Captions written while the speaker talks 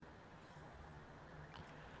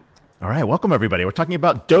All right, welcome everybody. We're talking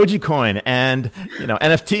about Dogecoin and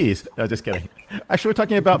NFTs. No, just kidding. Actually, we're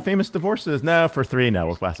talking about famous divorces. No, for three. No,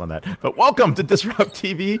 we'll pass on that. But welcome to Disrupt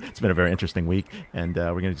TV. It's been a very interesting week, and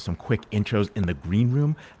we're going to do some quick intros in the green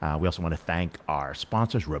room. We also want to thank our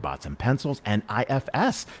sponsors, Robots and Pencils, and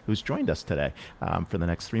IFS, who's joined us today for the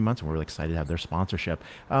next 3 months, and we're really excited to have their sponsorship.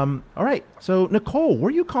 All right, so Nicole, where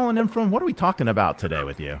are you calling in from? What are we talking about today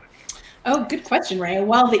with you? Oh, good question, Ray.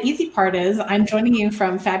 Well, the easy part is I'm joining you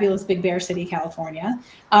from fabulous Big Bear City, California,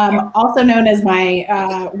 also known as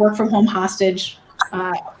my work from home hostage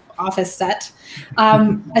office set.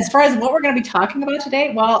 As far as what we're going to be talking about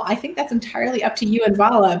today, well, I think that's entirely up to you and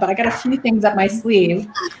Vala, but I got a few things up my sleeve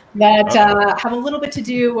that have a little bit to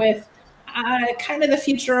do with kind of the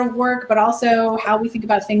future of work, but also how we think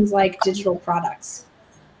about things like digital products.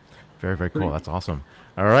 Very, very cool. That's awesome.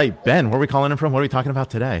 All right, Ben, where are we calling in from? What are we talking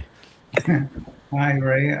about today? Hi,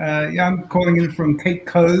 Ray. I'm calling in from Cape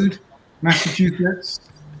Cod, Massachusetts.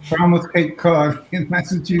 Falmouth, Cape Cod in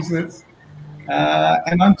Massachusetts.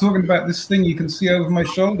 And I'm talking about this thing you can see over my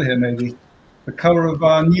shoulder here, maybe. The cover of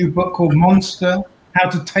our new book called Monster, How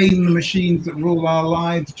to Tame the Machines That Rule Our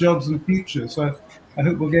Lives, Jobs and Future. So I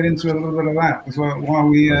hope we'll get into a little bit of that as well while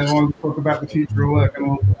we talk about the future of work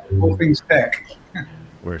and all things tech.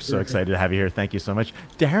 We're so excited to have you here. Thank you so much.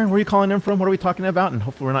 Darren, where are you calling in from? What are we talking about? And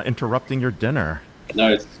hopefully we're not interrupting your dinner.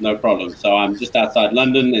 No, it's no problem. So I'm just outside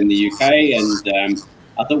London in the UK, and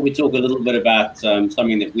I thought we'd talk a little bit about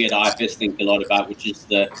something that we at IFS think a lot about, which is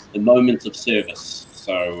the moment of service.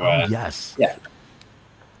 So yes. Yeah.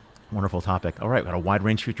 Wonderful topic. All right, we've got a wide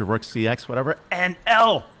range future work, CX, whatever. And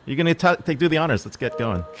L, you're going to do the honors. Let's get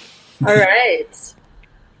going. All right.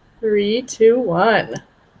 3, 2, 1.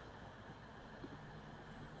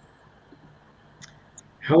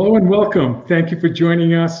 Hello and welcome. Thank you for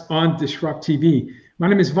joining us on Disrupt TV. My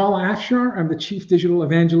name is Vala Afshar. I'm the Chief Digital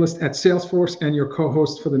Evangelist at Salesforce and your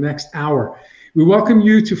co-host for the next hour. We welcome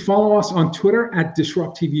you to follow us on Twitter at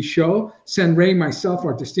Disrupt TV Show. Send Ray, myself,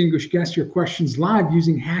 our distinguished guest, your questions live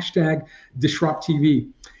using hashtag Disrupt TV.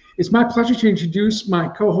 It's my pleasure to introduce my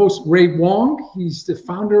co-host, Ray Wang. He's the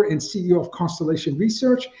founder and CEO of Constellation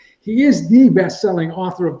Research. He is the best-selling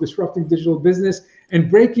author of Disrupting Digital Business. And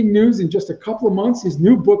breaking news, in just a couple of months, his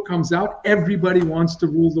new book comes out, Everybody Wants to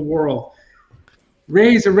Rule the World.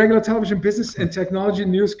 Ray is a regular television business and technology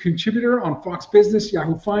news contributor on Fox Business,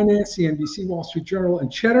 Yahoo Finance, CNBC, Wall Street Journal, and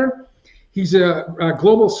Cheddar. He's a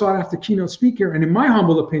global sought-after keynote speaker, and in my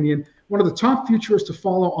humble opinion, one of the top futurists to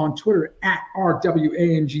follow on Twitter at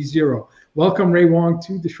RWANG0. Welcome, Ray Wang,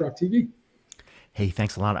 to Disrupt TV. Hey,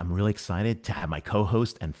 thanks a lot. I'm really excited to have my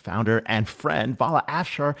co-host and founder and friend, Vala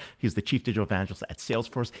Afshar. He's the Chief Digital Evangelist at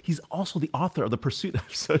Salesforce. He's also the author of The Pursuit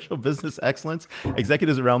of Social Business Excellence.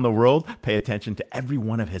 Executives around the world pay attention to every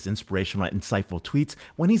one of his inspirational and insightful tweets.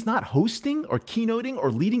 When he's not hosting or keynoting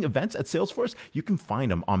or leading events at Salesforce, you can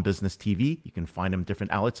find him on Business TV. You can find him in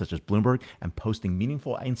different outlets such as Bloomberg and posting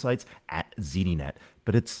meaningful insights at ZDNet.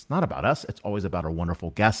 But it's not about us. It's always about our wonderful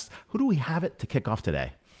guests. Who do we have it to kick off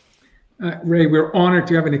today? Ray, we're honored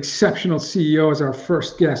to have an exceptional CEO as our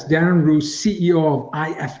first guest, Darren Roos, CEO of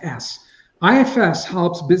IFS. IFS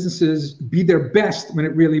helps businesses be their best when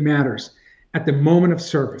it really matters, at the moment of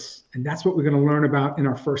service. And that's what we're going to learn about in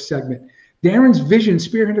our first segment. Darren's vision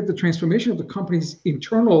spearheaded the transformation of the company's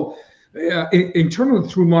internally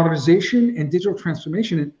through modernization and digital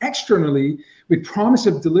transformation, and externally with promise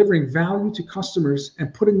of delivering value to customers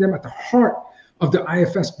and putting them at the heart of the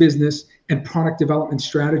IFS business and product development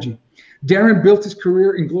strategy. Darren built his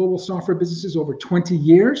career in global software businesses over 20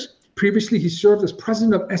 years. Previously, he served as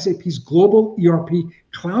president of SAP's global ERP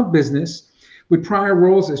cloud business, with prior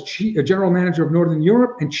roles as general manager of Northern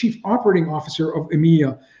Europe and chief operating officer of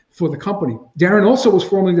EMEA for the company. Darren also was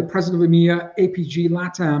formerly the president of EMEA APG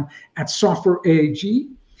LATAM at Software AAG,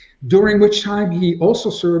 during which time he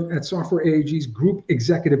also served at Software AAG's group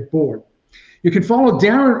executive board. You can follow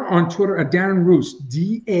Darren on Twitter at Darren Roos,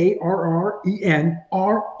 DARRENROOS.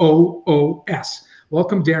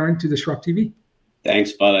 Welcome, Darren, to Disrupt TV.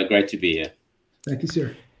 Thanks, Vala. Great to be here. Thank you,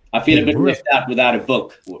 sir. I feel a bit left out without a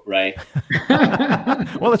book, Ray.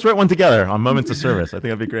 Well, let's write one together on Moments of Service. I think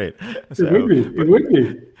that'd be great. So, it would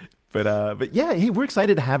be. But yeah, hey, we're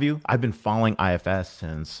excited to have you. I've been following IFS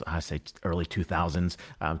since, I say, early 2000s.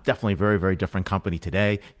 Definitely a very, very different company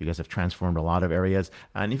today. You guys have transformed a lot of areas.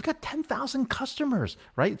 And you've got 10,000 customers,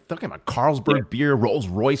 right? Talking about Carlsberg beer,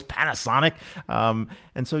 Rolls-Royce, Panasonic.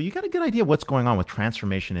 And so you got a good idea what's going on with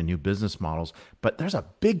transformation and new business models. But there's a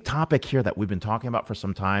big topic here that we've been talking about for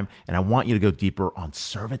some time. And I want you to go deeper on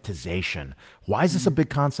servitization. Why is this a big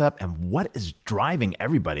concept? And what is driving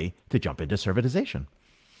everybody to jump into servitization?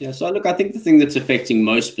 Yeah, so look, I think the thing that's affecting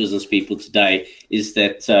most business people today is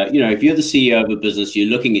that, if you're the CEO of a business, you're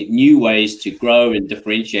looking at new ways to grow and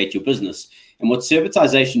differentiate your business. And what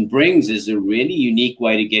servitization brings is a really unique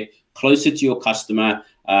way to get closer to your customer,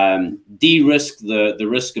 de-risk the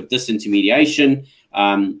risk of disintermediation.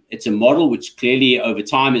 It's a model which clearly over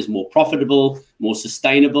time is more profitable, more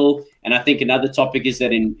sustainable. And I think another topic is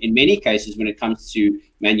that in many cases, when it comes to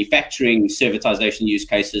manufacturing servitization use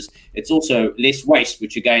cases, it's also less waste,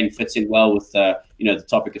 which again fits in well with the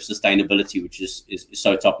topic of sustainability, which is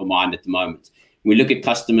so top of mind at the moment. We look at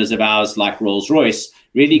customers of ours like Rolls-Royce,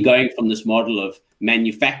 really going from this model of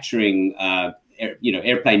manufacturing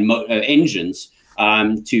airplane engines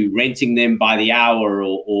to renting them by the hour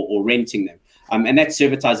or renting them. And that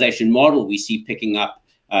servitization model we see picking up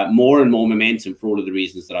more and more momentum for all of the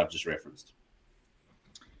reasons that I've just referenced.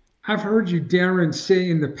 I've heard you, Darren,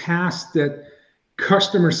 say in the past that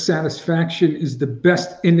customer satisfaction is the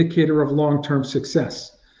best indicator of long-term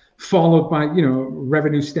success, followed by,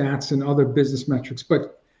 revenue stats and other business metrics.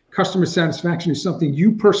 But customer satisfaction is something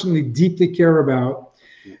you personally deeply care about.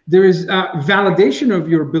 There is validation of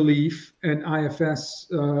your belief in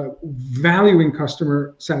IFS valuing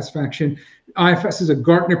customer satisfaction. IFS is a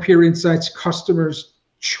Gartner Peer Insights Customers'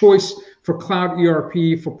 Choice for Cloud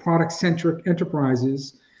ERP for product-centric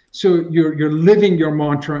enterprises. So you're living your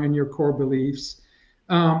mantra and your core beliefs.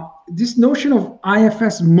 This notion of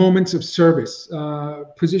IFS moments of service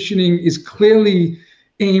positioning is clearly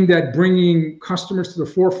aimed at bringing customers to the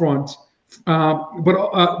forefront.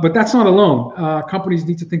 But that's not alone. Companies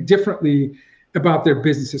need to think differently about their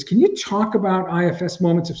businesses. Can you talk about IFS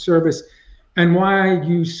moments of service and why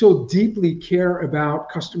you so deeply care about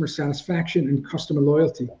customer satisfaction and customer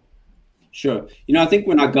loyalty? Sure. I think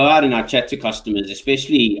when I go out and I chat to customers,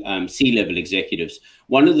 especially C-level executives,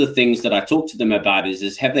 one of the things that I talk to them about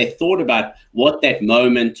is have they thought about what that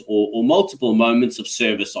moment or multiple moments of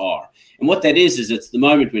service are? And what that is it's the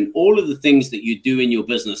moment when all of the things that you do in your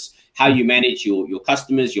business, how you manage your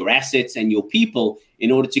customers, your assets, and your people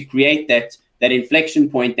in order to create that inflection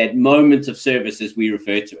point, that moment of service, as we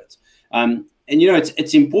refer to it. And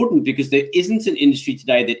it's important because there isn't an industry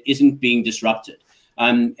today that isn't being disrupted.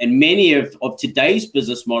 And many of today's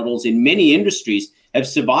business models in many industries have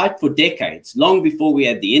survived for decades, long before we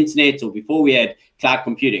had the internet or before we had cloud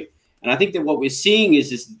computing. And I think that what we're seeing is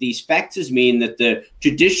that these factors mean that the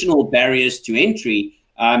traditional barriers to entry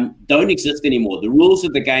don't exist anymore. The rules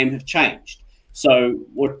of the game have changed. So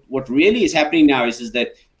what really is happening now is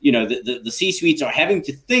that the C-suites are having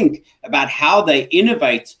to think about how they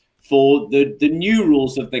innovate for the new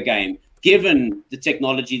rules of the game, given the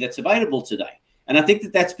technology that's available today. And I think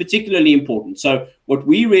that that's particularly important. So what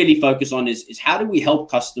we really focus on is how do we help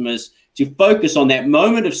customers to focus on that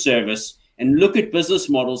moment of service and look at business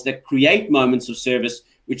models that create moments of service,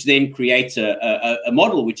 which then creates a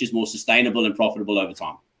model which is more sustainable and profitable over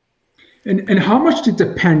time. And how much did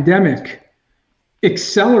the pandemic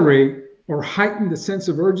accelerate or heighten the sense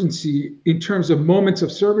of urgency in terms of moments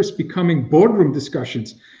of service becoming boardroom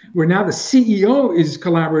discussions, where now the CEO is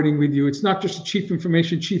collaborating with you? It's not just a chief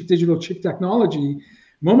information, chief digital, chief technology.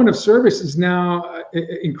 Moment of service is now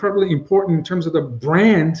incredibly important in terms of the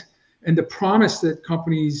brand and the promise that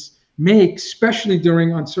companies make, especially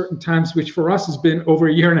during uncertain times, which for us has been over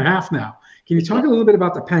a year and a half now. Can you talk a little bit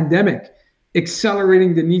about the pandemic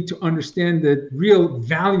accelerating the need to understand the real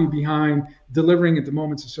value behind delivering at the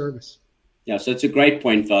moments of service? Yeah, so it's a great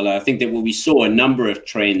point, Vala. I think that we saw a number of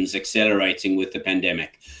trends accelerating with the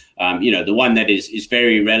pandemic. The one that is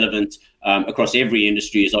very relevant across every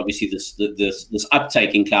industry is obviously this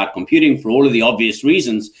uptake in cloud computing for all of the obvious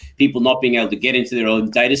reasons, people not being able to get into their own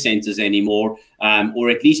data centers anymore, or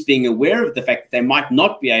at least being aware of the fact that they might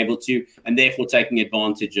not be able to, and therefore taking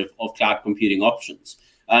advantage of cloud computing options.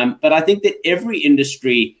 But I think that every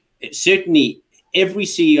industry, certainly every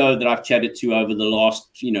CEO that I've chatted to over the last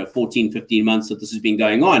 14, 15 months that this has been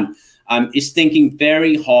going on, is thinking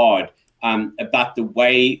very hard about the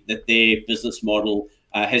way that their business model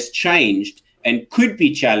has changed and could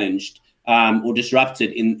be challenged or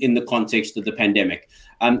disrupted in the context of the pandemic.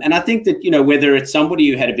 And I think that, whether it's somebody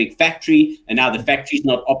who had a big factory and now the factory's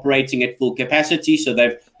not operating at full capacity, so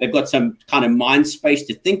they've got some kind of mind space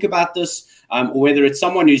to think about this, or whether it's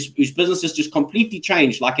someone whose business has just completely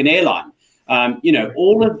changed, like an airline.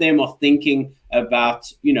 All of them are thinking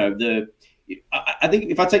about, I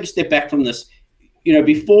think if I take a step back from this,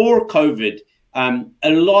 before COVID, a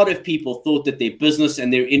lot of people thought that their business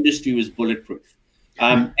and their industry was bulletproof.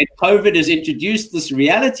 And COVID has introduced this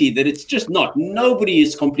reality that it's just not. Nobody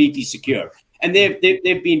is completely secure. And there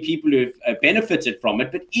have been people who have benefited from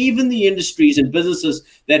it, but even the industries and businesses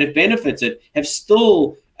that have benefited have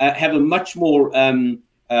still have a much more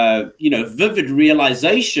vivid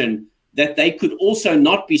realization that they could also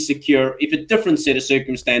not be secure if a different set of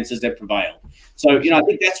circumstances had prevailed. So, I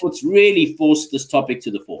think that's what's really forced this topic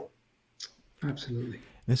to the fore. Absolutely.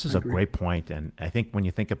 This is a great point. And I think when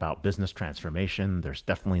you think about business transformation, there's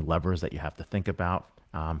definitely levers that you have to think about.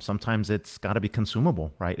 Sometimes it's got to be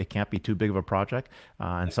consumable, right? It can't be too big of a project.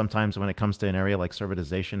 And sometimes when it comes to an area like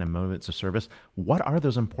servitization and moments of service, what are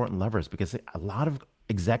those important levers? Because a lot of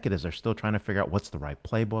executives are still trying to figure out what's the right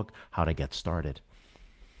playbook, how to get started.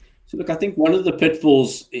 So look, I think one of the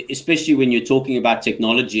pitfalls, especially when you're talking about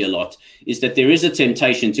technology a lot, is that there is a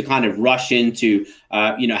temptation to kind of rush into,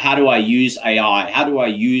 how do I use AI? How do I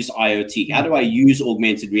use IoT? How do I use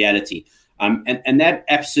augmented reality? And that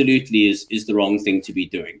absolutely is the wrong thing to be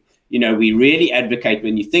doing. We really advocate,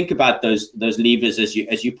 when you think about those levers, as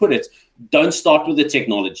you put it, don't start with the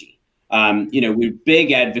technology. We're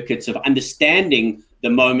big advocates of understanding the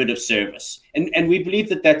moment of service. And we believe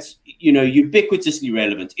that that's, ubiquitously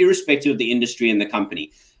relevant, irrespective of the industry and the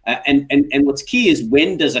company. And what's key is,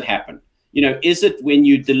 when does it happen? Is it when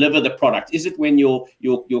you deliver the product? Is it when your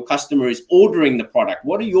customer is ordering the product?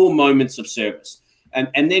 What are your moments of service?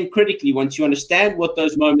 And then critically, once you understand what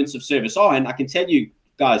those moments of service are, and I can tell you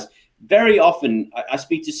guys, very often I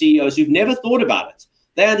speak to CEOs who've never thought about it.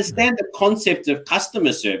 They understand the concept of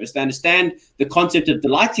customer service. They understand the concept of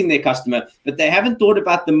delighting their customer, but they haven't thought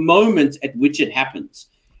about the moment at which it happens.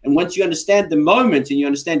 And once you understand the moment and you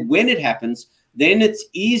understand when it happens, then it's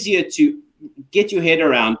easier to get your head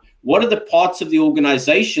around what are the parts of the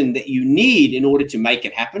organization that you need in order to make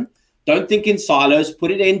it happen. Don't think in silos, put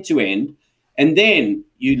it end to end. And then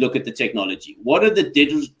you look at the technology. What are the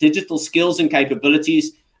digital skills and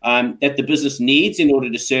capabilities that the business needs in order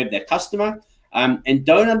to serve that customer? And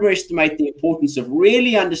don't underestimate the importance of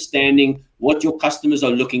really understanding what your customers are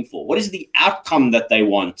looking for. What is the outcome that they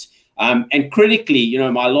want? And critically,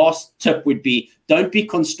 my last tip would be, don't be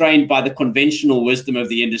constrained by the conventional wisdom of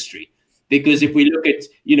the industry. Because if we look at,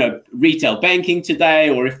 retail banking today,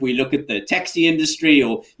 or if we look at the taxi industry,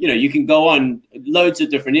 or, you can go on loads of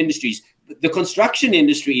different industries, the construction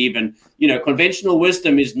industry even, conventional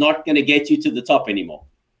wisdom is not going to get you to the top anymore.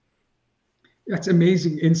 That's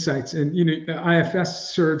amazing insights. And,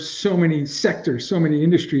 IFS serves so many sectors, so many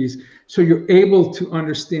industries. So you're able to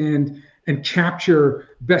understand and capture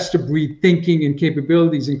best of breed thinking and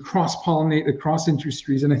capabilities and cross-pollinate across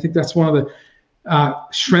industries. And I think that's one of the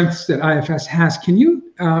strengths that IFS has. Can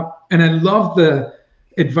you, and I love the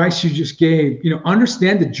advice you just gave,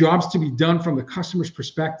 understand the jobs to be done from the customer's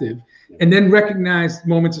perspective, and then recognize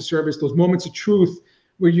moments of service, those moments of truth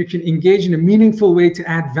where you can engage in a meaningful way to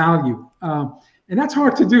add value. And that's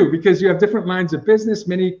hard to do because you have different lines of business.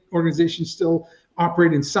 Many organizations still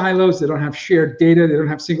operate in silos. They don't have shared data. They don't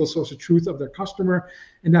have single source of truth of their customer.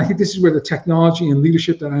 And I think this is where the technology and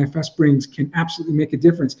leadership that IFS brings can absolutely make a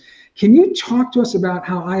difference. Can you talk to us about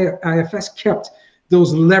how IFS kept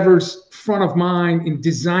those levers front of mind in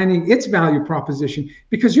designing its value proposition?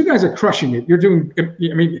 Because you guys are crushing it. You're doing,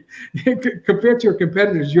 compared to your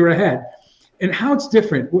competitors, you're ahead. And how it's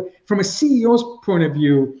different. From a CEO's point of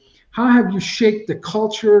view, how have you shaped the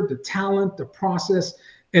culture, the talent, the process,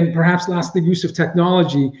 and perhaps last, the use of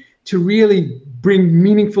technology to really bring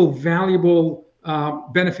meaningful, valuable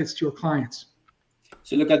benefits to your clients?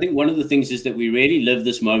 So look, I think one of the things is that we really live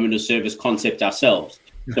this moment of service concept ourselves.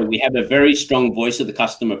 So we have a very strong voice of the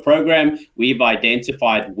customer program. We've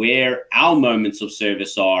identified where our moments of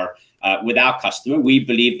service are with our customer. We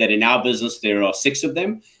believe that in our business, there are 6 of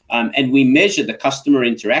them. And we measure the customer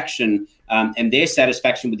interaction and their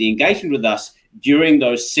satisfaction with the engagement with us during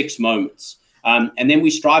those 6 moments. And then we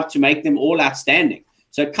strive to make them all outstanding.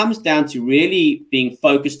 So it comes down to really being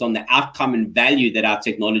focused on the outcome and value that our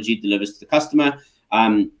technology delivers to the customer.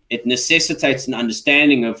 It necessitates an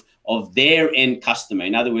understanding of their end customer.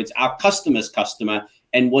 In other words, our customer's customer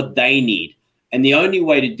and what they need. And the only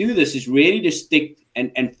way to do this is really to stick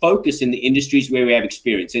and focus in the industries where we have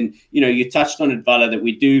experience. And, you touched on it, Vala, that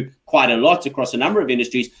we do quite a lot across a number of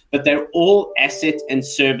industries, but they're all asset and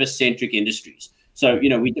service-centric industries. So,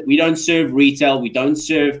 we don't serve retail, we don't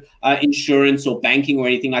serve insurance or banking or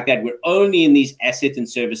anything like that. We're only in these asset and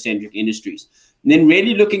service-centric industries. And then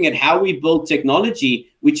really looking at how we build technology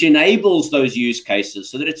which enables those use cases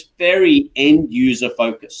so that it's very end-user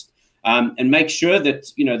focused. And make sure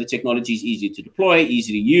that, the technology is easy to deploy,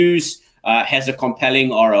 easy to use, has a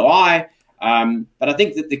compelling ROI. But I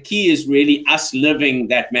think that the key is really us living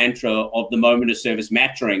that mantra of the moment of service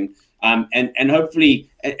mattering. And hopefully,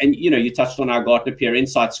 and you touched on our Gartner Peer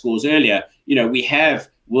Insight scores earlier. We have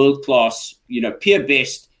world-class, peer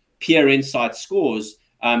best peer insight scores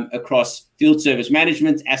across field service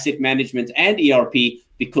management, asset management, and ERP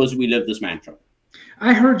because we live this mantra.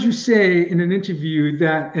 I heard you say in an interview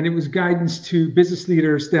that, and it was guidance to business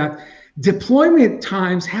leaders, that deployment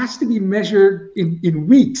times has to be measured in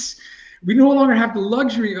weeks. We no longer have the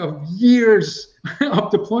luxury of years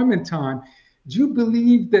of deployment time. Do you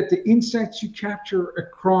believe that the insights you capture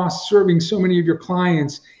across serving so many of your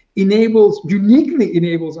clients uniquely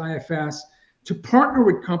enables IFS to partner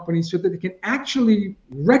with companies so that they can actually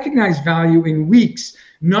recognize value in weeks,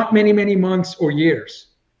 not many, many months or years?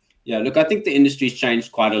 Yeah, look, I think the industry's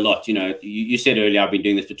changed quite a lot. You know, you said earlier, I've been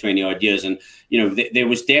doing this for 20 odd years. And, you know, there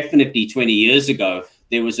was definitely 20 years ago,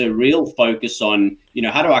 there was a real focus on, you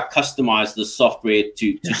know, how do I customize the software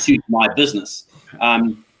to suit my business?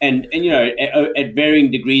 And you know, at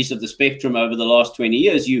varying degrees of the spectrum over the last 20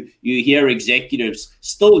 years, you hear executives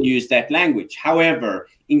still use that language. However,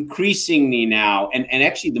 increasingly now, and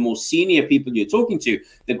actually the more senior people you're talking to,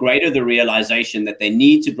 the greater the realization that they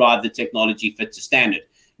need to drive the technology fit to standard.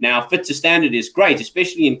 Now, fit to standard is great,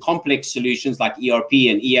 especially in complex solutions like ERP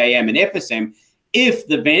and EAM and FSM, if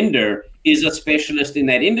the vendor is a specialist in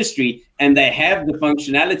that industry and they have the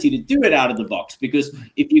functionality to do it out of the box. Because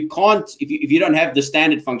if you don't have the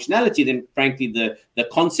standard functionality, then frankly, the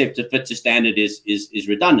concept of fit to standard is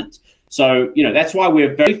redundant. So, you know, that's why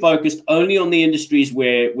we're very focused only on the industries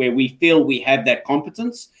where we feel we have that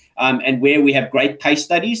competence and where we have great case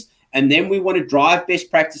studies. And then we want to drive best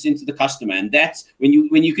practice into the customer. And that's when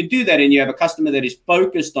you can do that and you have a customer that is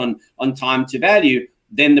focused on time to value,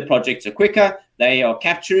 then the projects are quicker, they are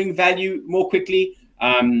capturing value more quickly,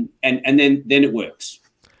 and then it works.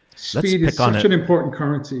 Speed is such an important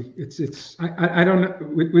currency. I don't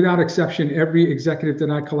know, without exception, every executive that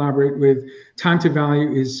I collaborate with, time to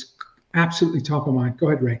value is absolutely top of mind. Go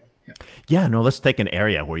ahead, Ray. Yeah, no, let's take an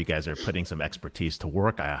area where you guys are putting some expertise to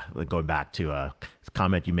work. Going back to a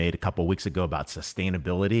comment you made a couple of weeks ago about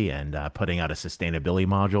sustainability and putting out a sustainability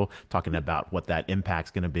module, talking about what that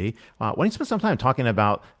impact's going to be. Why don't you spend some time talking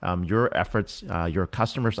about your efforts, your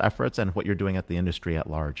customers' efforts, and what you're doing at the industry at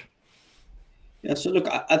large? Yeah, so look,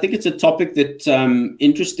 I think it's a topic that,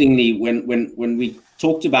 interestingly, when we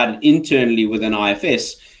talked about it internally within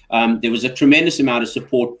IFS, there was a tremendous amount of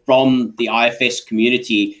support from the IFS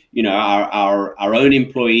community, you know, our own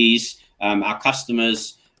employees, our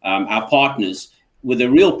customers, our partners, with a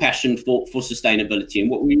real passion for sustainability. And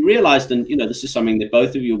what we realized, and, you know, this is something that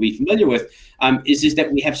both of you will be familiar with, is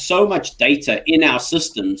that we have so much data in our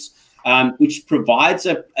systems, which provides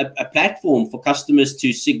a platform for customers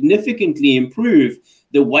to significantly improve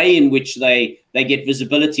the way in which they get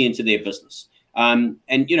visibility into their business.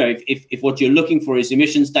 And, you know, if what you're looking for is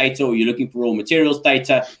emissions data, or you're looking for raw materials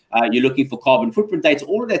data, you're looking for carbon footprint data,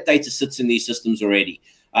 all of that data sits in these systems already.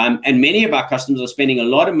 And many of our customers are spending a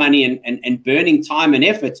lot of money and burning time and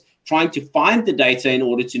effort trying to find the data in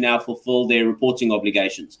order to now fulfill their reporting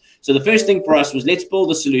obligations. So the first thing for us was, let's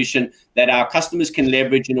build a solution that our customers can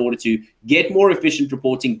leverage in order to get more efficient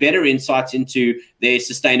reporting, better insights into their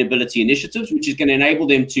sustainability initiatives, which is going to enable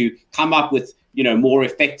them to come up with, you know, more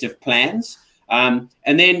effective plans. And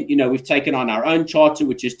then, you know, we've taken on our own charter,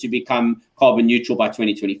 which is to become carbon neutral by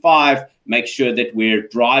 2025, make sure that we're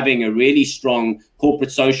driving a really strong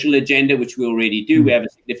corporate social agenda, which we already do. We have a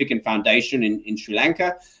significant foundation in Sri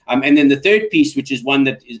Lanka. And then the third piece, which is one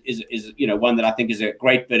that is you know, one that I think is a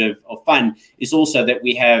great bit of fun, is also that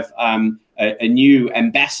we have a new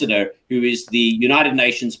ambassador who is the United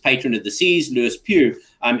Nations Patron of the Seas, Lewis Pugh.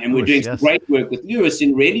 And we're doing some great work with Lewis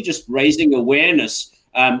in really just raising awareness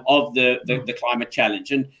of the climate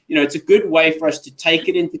challenge. And, you know, it's a good way for us to take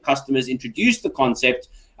it into customers, introduce the concept.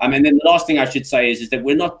 And then the last thing I should say is that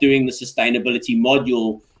we're not doing the sustainability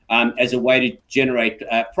module as a way to generate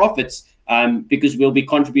profits, because we'll be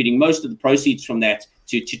contributing most of the proceeds from that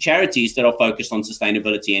to charities that are focused on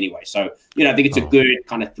sustainability anyway. So, you know, I think it's a good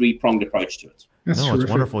kind of three-pronged approach to it. It's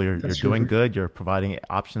wonderful. You're doing good. You're providing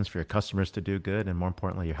options for your customers to do good, and more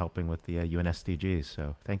importantly, you're helping with the UN SDGs.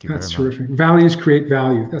 So thank you very much. That's terrific. Values create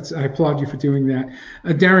value. I applaud you for doing that.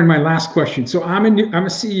 Darren, my last question. So I'm a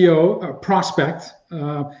CEO, a prospect.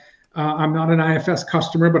 I'm not an IFS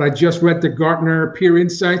customer, but I just read the Gartner Peer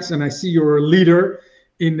Insights, and I see you're a leader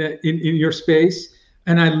in your space.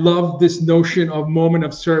 And I love this notion of moment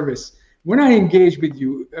of service. When I engage with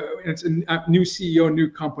you, it's a new CEO, new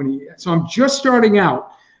company. So I'm just starting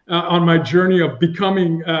out on my journey of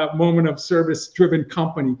becoming a moment of service driven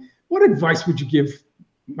company. What advice would you give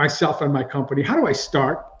myself and my company? How do I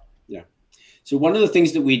start? Yeah. So one of the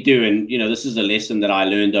things that we do, and, you know, this is a lesson that I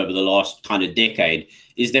learned over the last kind of decade,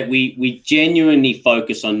 is that we genuinely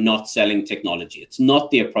focus on not selling technology. It's not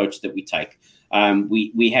the approach that we take.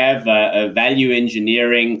 We have a value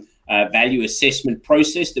engineering, value assessment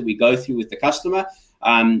process that we go through with the customer.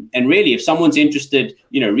 And really, if someone's interested,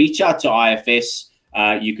 reach out to IFS.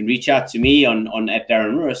 You can reach out to me on at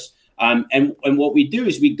Darren Lewis. And what we do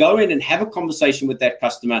is we go in and have a conversation with that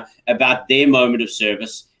customer about their moment of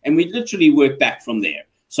service, and we literally work back from there.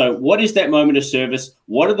 So what is that moment of service?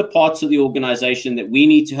 What are the parts of the organization that we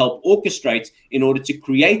need to help orchestrate in order to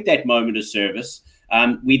create that moment of service?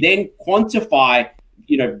 We then quantify,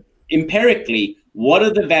 empirically, what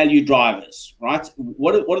are the value drivers, right?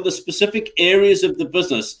 What are the specific areas of the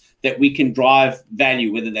business that we can drive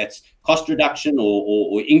value, whether that's cost reduction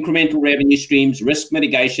or incremental revenue streams, risk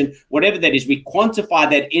mitigation, whatever that is. We quantify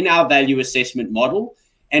that in our value assessment model.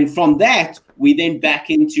 And from that, we then back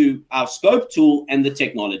into our scope tool and the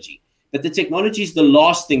technology. But the technology is the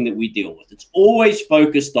last thing that we deal with. It's always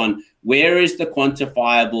focused on where is the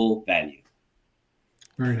quantifiable value.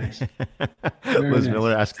 Very nice. Liz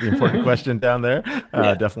Miller asked the important question down there.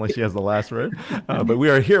 Definitely she has the last word. But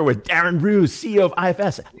we are here with Darren Roos, CEO of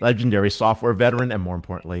IFS, legendary software veteran, and more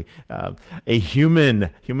importantly, a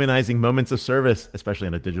humanizing moments of service, especially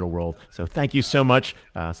in a digital world. So thank you so much.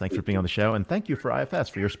 Thanks for being on the show. And thank you for IFS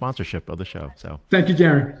for your sponsorship of the show. So thank you,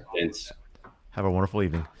 Darren. Thanks. Have a wonderful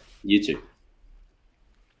evening. You too.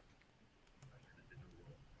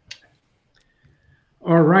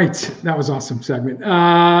 All right, that was awesome segment.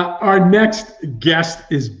 Our next guest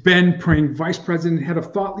is Ben Pring, Vice President, Head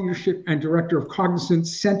of Thought Leadership, and Director of Cognizant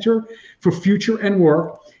Center for Future and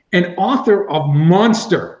Work, and author of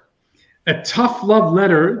Monster, a tough love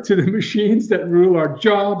letter to the machines that rule our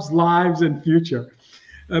jobs, lives, and future.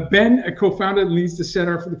 Ben co-founded and leads the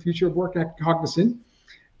Center for the Future of Work at Cognizant,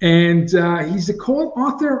 and he's a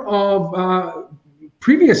co-author of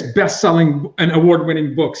previous best-selling and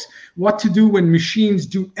award-winning books, What to Do When Machines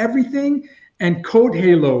Do Everything, and Code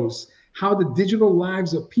Halos, How the Digital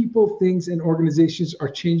Lives of People, Things, and Organizations Are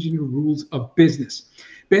Changing the Rules of Business.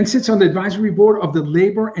 Ben sits on the advisory board of the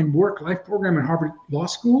Labor and Work-Life Program at Harvard Law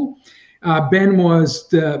School. Ben was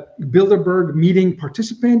the Bilderberg meeting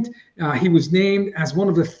participant. He was named as one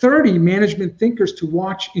of the 30 management thinkers to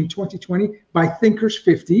watch in 2020 by Thinkers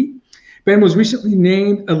 50. Ben was recently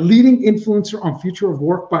named a leading influencer on future of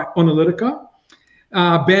work by Analytica.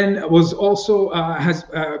 Ben was also has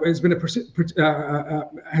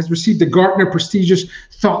received the Gartner prestigious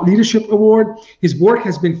Thought Leadership Award. His work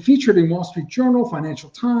has been featured in Wall Street Journal,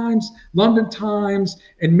 Financial Times, London Times,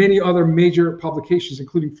 and many other major publications,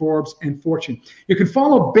 including Forbes and Fortune. You can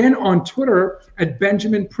follow Ben on Twitter at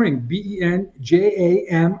Benjamin Pring,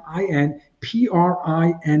 BenjaminPring.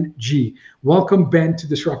 Welcome, Ben, to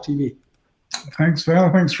Disrupt TV. Thanks,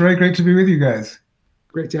 Val. Thanks, Ray. Great to be with you guys.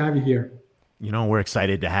 Great to have you here. We're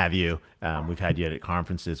excited to have you. We've had you at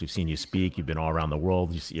conferences. We've seen you speak. You've been all around the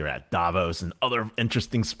world. You're at Davos and other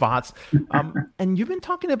interesting spots. And you've been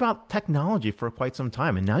talking about technology for quite some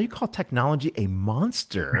time. And now you call technology a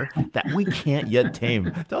monster that we can't yet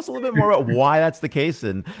tame. Tell us a little bit more about why that's the case.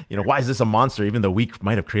 And, why is this a monster, even though we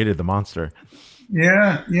might have created the monster?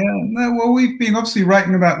 Yeah. No, well, we've been obviously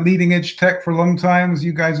writing about leading edge tech for a long time, as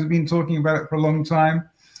you guys have been talking about it for a long time.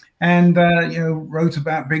 And, wrote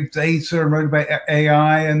about big data and wrote about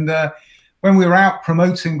AI. And when we were out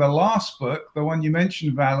promoting the last book, the one you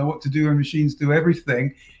mentioned, Val, What to Do When Machines Do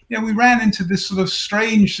Everything, we ran into this sort of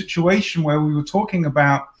strange situation where we were talking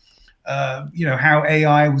about, how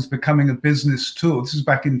AI was becoming a business tool. This is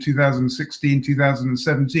back in 2016,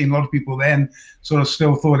 2017. A lot of people then sort of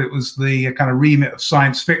still thought it was the kind of remit of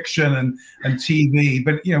science fiction and TV.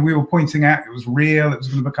 But, we were pointing out it was real. It was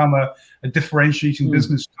going to become a differentiating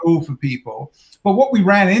business tool for people. But what we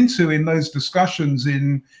ran into in those discussions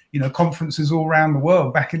in, conferences all around the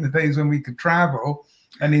world back in the days when we could travel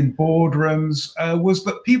and in boardrooms was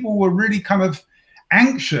that people were really kind of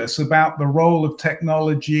anxious about the role of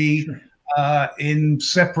technology in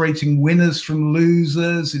separating winners from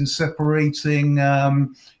losers, in separating,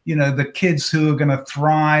 the kids who are going to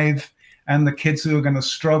thrive and the kids who are going to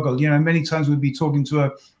struggle. Many times we'd be talking to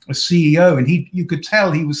a CEO and you could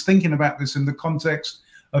tell he was thinking about this in the context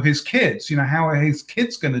of his kids, how are his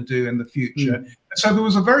kids going to do in the future? So there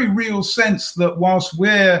was a very real sense that whilst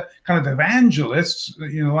we're kind of evangelists,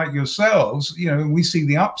 like yourselves, we see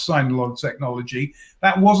the upside in a lot of technology,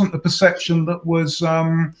 that wasn't the perception that was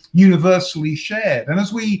universally shared. And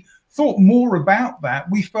as we thought more about that,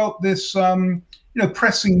 we felt this,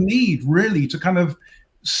 pressing need really to kind of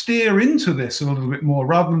steer into this a little bit more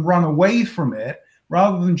rather than run away from it,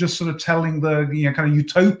 rather than just sort of telling the kind of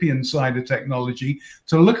utopian side of technology,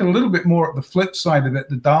 to look a little bit more at the flip side of it,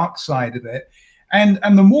 the dark side of it. And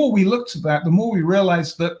the more we looked at that, the more we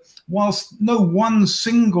realized that whilst no one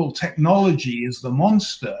single technology is the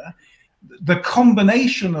monster, the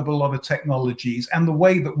combination of a lot of technologies and the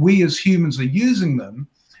way that we as humans are using them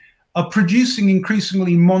are producing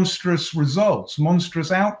increasingly monstrous results,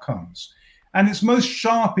 monstrous outcomes. And it's most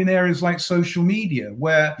sharp in areas like social media,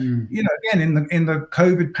 where, you know, again, in the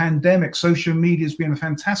COVID pandemic, social media has been a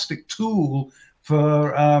fantastic tool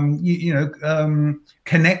for,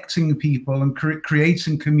 connecting people and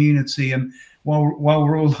creating community. And while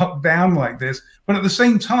we're all locked down like this, but at the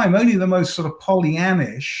same time, only the most sort of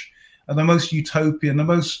Pollyannish, the most utopian, the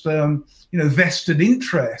most, vested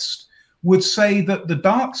interest would say that the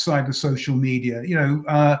dark side of social media,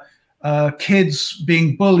 kids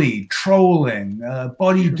being bullied, trolling,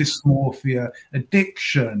 body dysmorphia,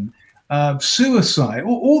 addiction, suicide,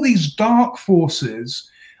 all these dark forces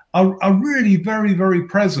are really very, very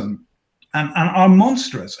present and are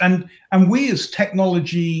monstrous. And we as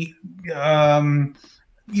technology,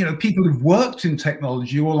 people who've worked in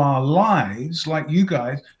technology all our lives, like you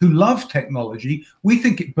guys who love technology, we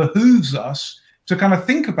think it behooves us to kind of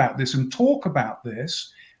think about this and talk about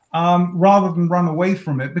this rather than run away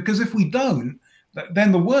from it. Because if we don't,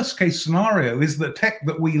 then the worst case scenario is that tech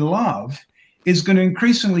that we love is going to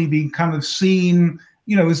increasingly be kind of seen,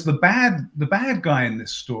 as the bad guy in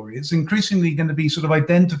this story. It's increasingly going to be sort of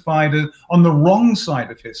identified as on the wrong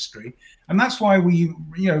side of history. And that's why we,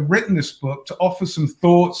 written this book to offer some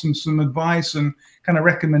thoughts and some advice and kind of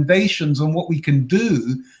recommendations on what we can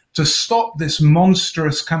do to stop this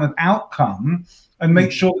monstrous kind of outcome and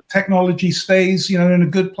make sure that technology stays, in a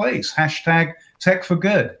good place. Hashtag tech for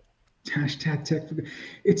good. Hashtag tech for good.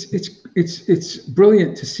 It's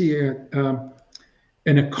brilliant to see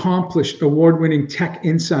an accomplished, award-winning tech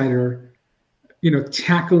insider,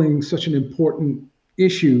 tackling such an important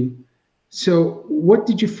issue. So what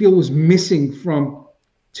did you feel was missing from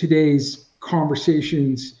today's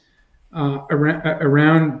conversations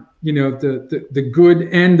around the good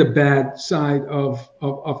and the bad side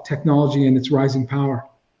of technology and its rising power?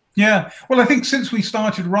 Yeah, well, I think since we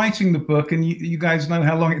started writing the book, and you guys know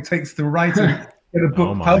how long it takes to write it, get a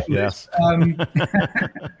book published. Yes.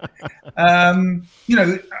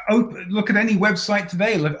 Look at any website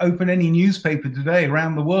today. Open any newspaper today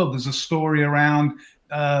around the world. There's a story around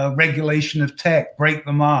regulation of tech, break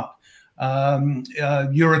them up.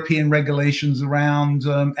 European regulations around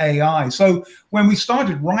AI. So when we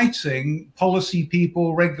started writing, policy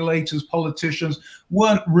people, regulators, politicians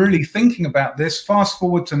weren't really thinking about this. Fast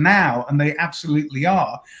forward to now, and they absolutely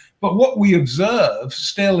are. But what we observe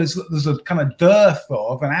still is that there's a kind of dearth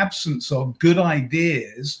of, an absence of good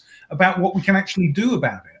ideas about what we can actually do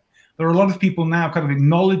about it. There are a lot of people now kind of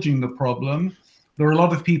acknowledging the problem. There are a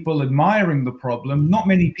lot of people admiring the problem, not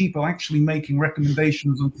many people actually making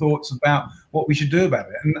recommendations and thoughts about what we should do about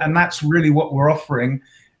it. And that's really what we're offering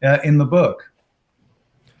in the book.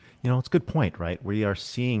 It's a good point, right? We are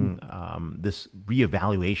seeing this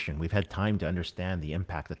reevaluation. We've had time to understand the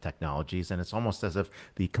impact of technologies, and it's almost as if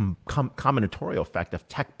the combinatorial effect of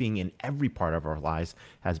tech being in every part of our lives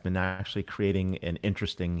has been actually creating an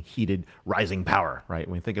interesting, heated, rising power, right?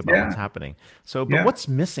 When we think about what's happening. So, but what's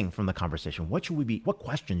missing from the conversation? What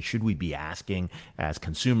questions should we be asking as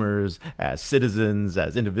consumers, as citizens,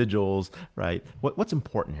 as individuals, right? What's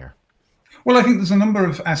important here? Well, I think there's a number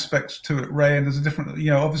of aspects to it, Ray, and there's a different,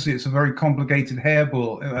 obviously it's a very complicated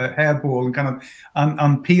hairball, and kind of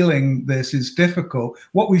unpeeling this is difficult.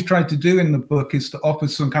 What we've tried to do in the book is to offer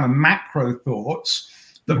some kind of macro thoughts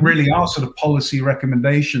that really are sort of policy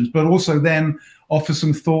recommendations, but also then offer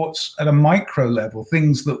some thoughts at a micro level,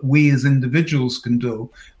 things that we as individuals can do.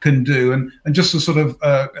 And just to sort of,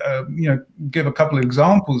 give a couple of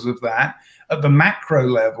examples of that, at the macro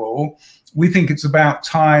level, we think it's about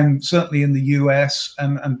time, certainly in the US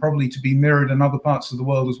and probably to be mirrored in other parts of the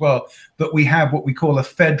world as well, that we have what we call a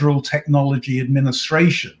Federal Technology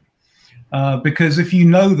Administration. Because if you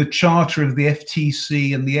know the charter of the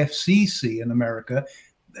FTC and the FCC in America,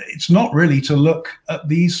 it's not really to look at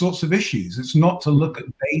these sorts of issues. It's not to look at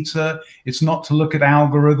data. It's not to look at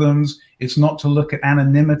algorithms. It's not to look at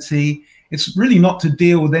anonymity. It's really not to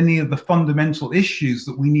deal with any of the fundamental issues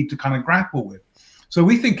that we need to kind of grapple with. So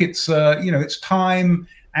we think it's, it's time,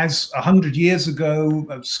 as 100 years ago,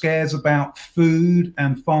 scares about food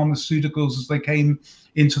and pharmaceuticals as they came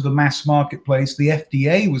into the mass marketplace, the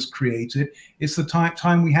FDA was created. It's the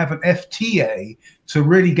time we have an FTA to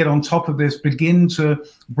really get on top of this, begin to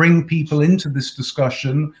bring people into this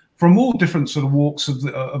discussion from all different sort of walks of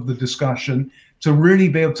the discussion to really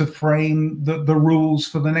be able to frame the rules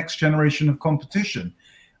for the next generation of competition.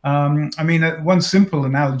 I mean, one simple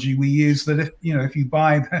analogy we use that if you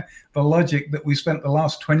buy the logic that we spent the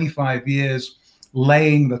last 25 years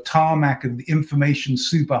laying the tarmac of the information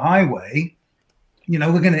superhighway, we're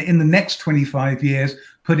going to, in the next 25 years,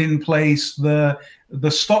 put in place the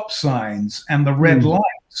stop signs and the red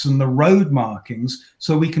lights and the road markings,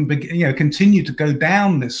 so we can continue to go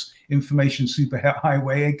down this information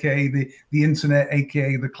superhighway, aka the internet,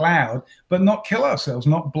 aka the cloud, but not kill ourselves,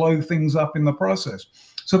 not blow things up in the process.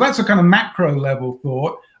 So that's a kind of macro level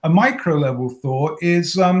thought. A micro level thought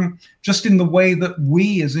is just in the way that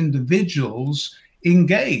we as individuals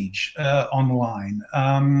engage online.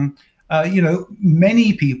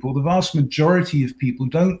 Many people, the vast majority of people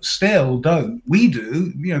don't. We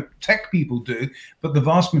do, tech people do, but the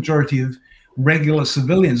vast majority of regular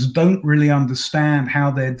civilians don't really understand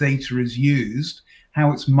how their data is used,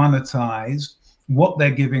 how it's monetized, what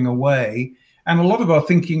they're giving away. And a lot of our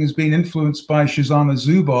thinking has been influenced by Shoshana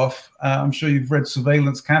Zuboff. I'm sure you've read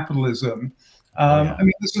Surveillance Capitalism. I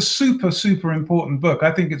mean, it's a super, super important book.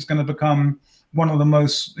 I think it's going to become one of the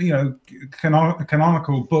most,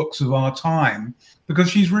 canonical books of our time, because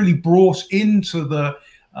she's really brought into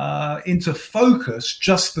focus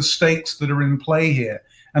just the stakes that are in play here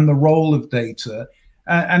and the role of data.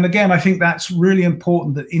 And again, I think that's really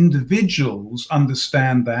important, that individuals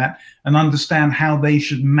understand that and understand how they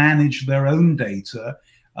should manage their own data,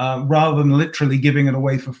 rather than literally giving it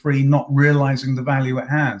away for free, not realizing the value it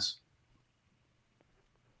has.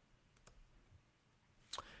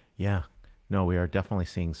 Yeah, no, we are definitely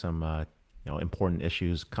seeing some important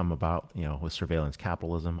issues come about, with surveillance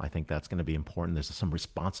capitalism. I think that's going to be important. There's some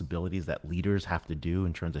responsibilities that leaders have to do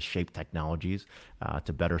in terms of shape technologies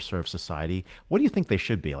to better serve society. What do you think they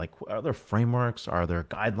should be? Like, are there frameworks? Are there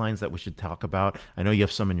guidelines that we should talk about? I know you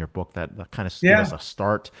have some in your book that kind of give us a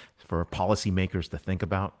start for policymakers to think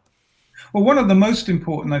about. Well, one of the most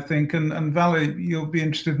important, I think, and Valerie, you'll be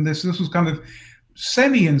interested in this. This was kind of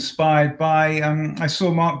semi-inspired by, I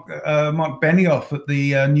saw Mark Benioff at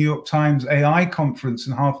the New York Times AI conference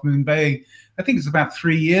in Half Moon Bay. I think it's about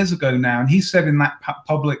 3 years ago now. And he said in that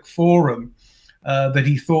public forum that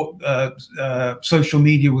he thought social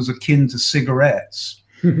media was akin to cigarettes.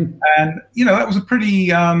 And, that was a pretty,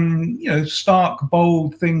 stark,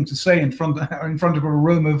 bold thing to say in front of a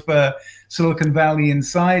room of Silicon Valley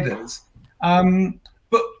insiders.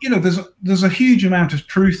 But, there's a huge amount of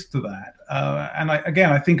truth to that. And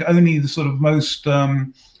I think only the sort of most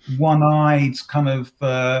one-eyed kind of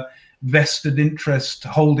vested interest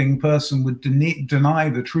holding person would deny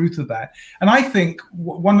the truth of that. And I think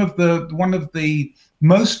one of the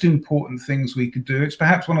most important things we could do, it's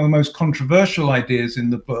perhaps one of the most controversial ideas in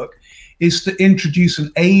the book, is to introduce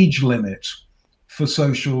an age limit for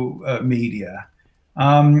social media.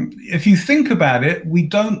 If you think about it, we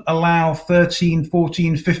don't allow 13,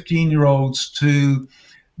 14, 15-year-olds to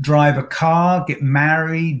drive a car, get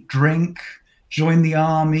married, drink, join the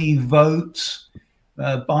army, vote,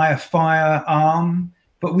 buy a firearm.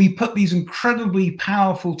 But we put these incredibly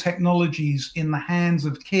powerful technologies in the hands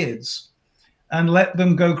of kids and let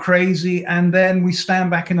them go crazy. And then we stand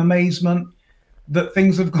back in amazement that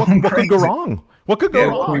things have gone crazy. What could go wrong? What could go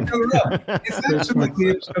wrong? It's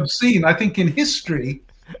absolutely obscene. I think in history,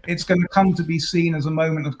 it's going to come to be seen as a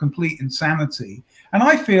moment of complete insanity. And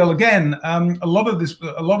I feel, again, a lot of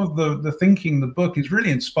the thinking in the book is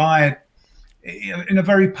really inspired in a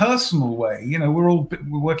very personal way. We're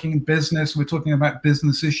working in business, we're talking about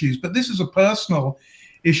business issues, but this is a personal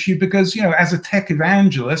issue because, as a tech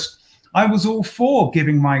evangelist, I was all for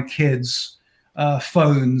giving my kids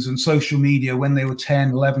phones and social media when they were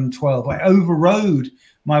 10, 11, 12. I overrode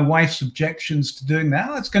my wife's objections to doing that.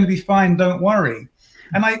 Oh, it's going to be fine, don't worry.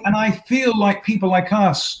 And I feel like people like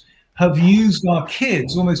us have used our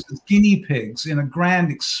kids almost as guinea pigs in a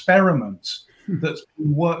grand experiment that's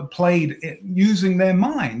played using their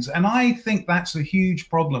minds. And I think that's a huge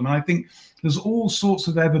problem. And I think there's all sorts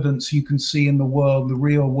of evidence you can see in the world, the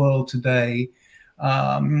real world today,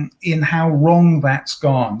 in how wrong that's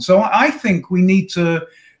gone. So I think we need to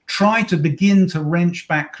try to begin to wrench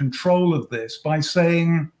back control of this by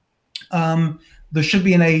saying there should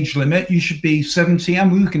be an age limit. You should be 17. I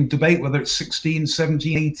mean, we can debate whether it's 16,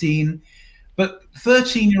 17, 18. But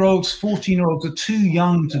 13-year-olds, 14-year-olds are too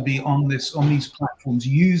young to be on these platforms,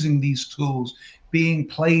 using these tools, being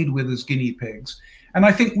played with as guinea pigs. And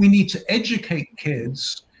I think we need to educate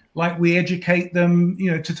kids like we educate them,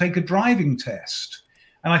 to take a driving test.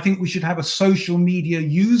 And I think we should have a social media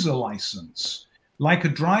user license, like a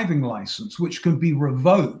driving license, which can be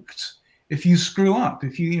revoked if you screw up.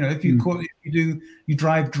 If you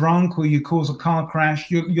drive drunk or you cause a car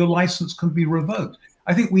crash, your license can be revoked.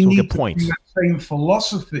 I think we So need good to bring points. that same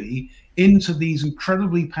philosophy into these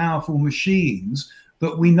incredibly powerful machines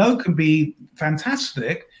that we know can be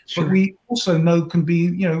fantastic, Sure. but we also know can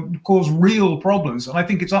be, cause real problems. And I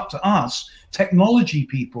think it's up to us, technology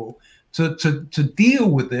people, to deal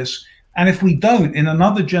with this. And if we don't, in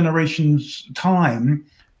another generation's time,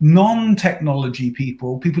 non-technology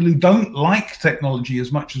people who don't like technology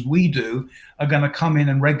as much as we do, are going to come in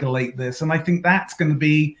and regulate this. And I think that's going to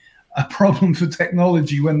be a problem for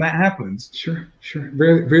technology when that happens. Sure.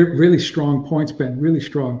 Really strong points, Ben. Really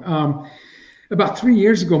strong. About 3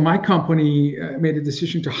 years ago, my company made a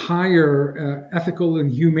decision to hire ethical and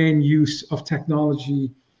humane use of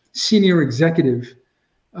technology senior executive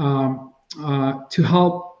to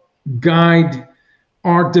help guide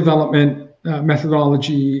our development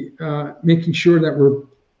methodology, making sure that we're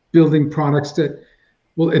building products that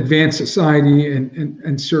will advance society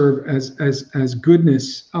and serve as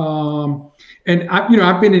goodness. And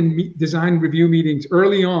I've been in design review meetings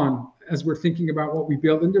early on as we're thinking about what we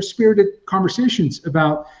build, and there's spirited conversations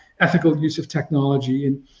about ethical use of technology.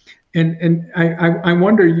 And I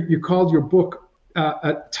wonder, you called your book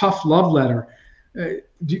a tough love letter.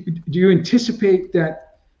 Do you anticipate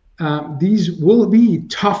that these will be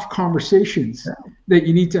tough conversations that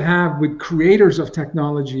you need to have with creators of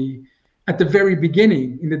technology at the very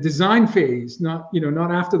beginning, in the design phase, not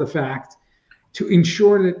after the fact, to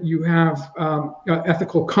ensure that you have an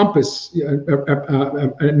ethical compass,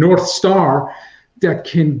 a North Star that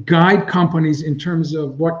can guide companies in terms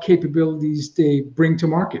of what capabilities they bring to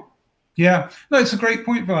market? Yeah, no, it's a great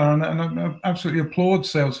point, Val, and I absolutely applaud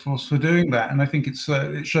Salesforce for doing that. And I think it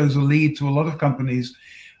shows a lead to a lot of companies.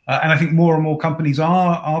 And I think more and more companies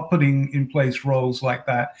are putting in place roles like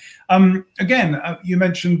that. Again, you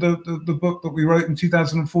mentioned the book that we wrote in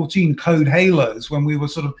 2014, Code Halos, when we were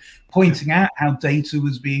sort of pointing out how data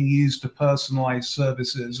was being used to personalize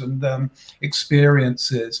services and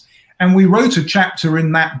experiences. And we wrote a chapter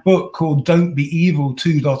in that book called Don't Be Evil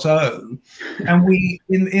 2.0. And we,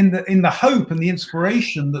 in the hope and the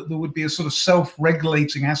inspiration that there would be a sort of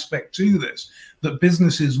self-regulating aspect to this, that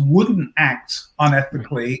businesses wouldn't act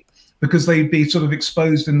unethically because they'd be sort of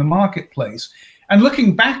exposed in the marketplace. And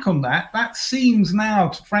looking back on that, that seems now,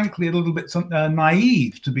 frankly, a little bit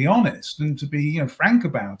naive, to be honest, and to be frank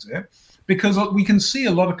about it, because we can see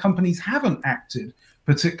a lot of companies haven't acted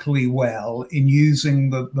particularly well in using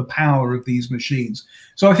the power of these machines.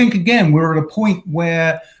 So I think, again, we're at a point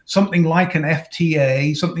where something like an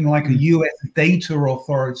FTA, something like a US data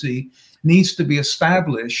authority needs to be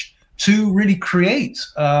established to really create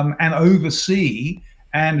and oversee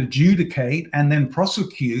and adjudicate and then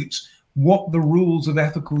prosecute what the rules of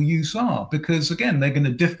ethical use are. Because, again, they're going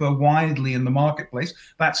to differ widely in the marketplace.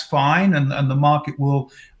 That's fine, and the market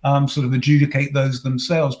will sort of adjudicate those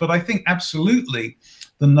themselves. But I think absolutely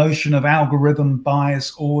the notion of algorithm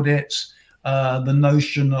bias audits, the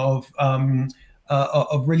notion of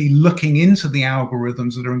really looking into the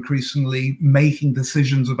algorithms that are increasingly making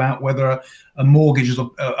decisions about whether a mortgage is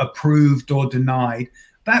approved or denied,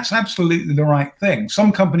 that's absolutely the right thing.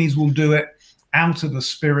 Some companies will do it out of the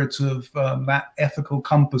spirit of that ethical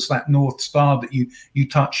compass, that North Star that you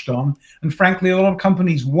touched on. And frankly, a lot of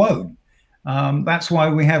companies won't. That's why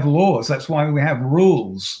we have laws. That's why we have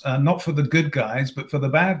rules, not for the good guys, but for the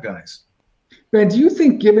bad guys. Ben, do you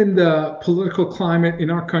think, given the political climate in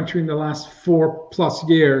our country in the last 4+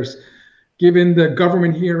 years, given the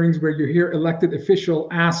government hearings where you hear elected officials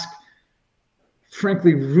ask,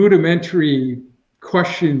 frankly, rudimentary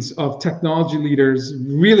questions of technology leaders,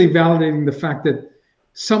 really validating the fact that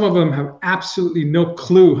some of them have absolutely no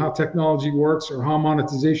clue how technology works or how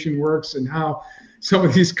monetization works and how some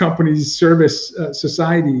of these companies service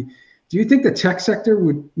society? Do you think the tech sector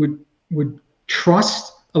would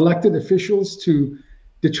trust elected officials to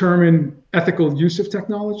determine ethical use of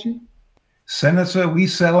technology? Senator, we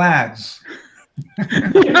sell ads.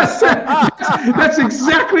 Yes, that's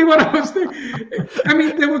exactly what I was thinking. I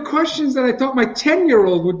mean, there were questions that I thought my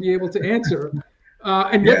 10-year-old would be able to answer,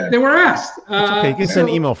 and yet they were asked. It's okay. You can send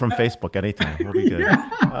email from Facebook anytime. We'll be good.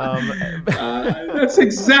 That's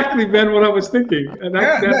exactly, Ben, what I was thinking. And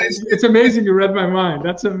it's amazing you read my mind.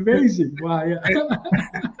 That's amazing. Wow. Yeah.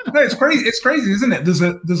 No, it's crazy. It's crazy, isn't it?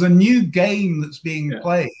 There's a new game that's being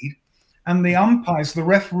played, and the umpires, the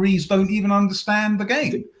referees, don't even understand the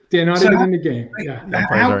game. They're not even in the game. The umpires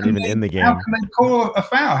aren't even in the game. How can they call a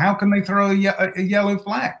foul? How can they throw a yellow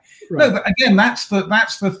flag? Right. No, but again, that's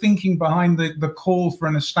the thinking behind the call for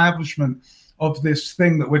an establishment of this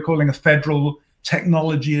thing that we're calling a federal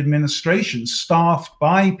technology administration, staffed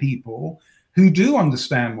by people who do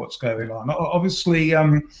understand what's going on. Obviously,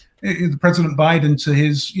 President Biden, to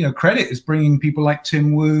his credit, is bringing people like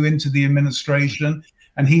Tim Wu into the administration,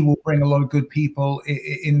 and he will bring a lot of good people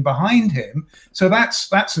in behind him. So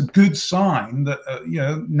that's a good sign that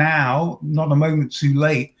now, not a moment too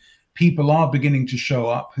late, people are beginning to show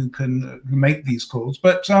up who can make these calls.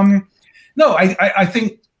 But no, I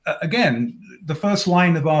think again, the first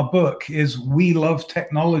line of our book is "We love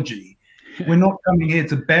technology." We're not coming here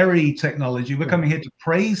to bury technology. We're coming here to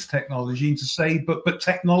praise technology and to say, but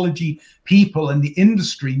technology people and the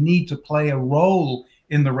industry need to play a role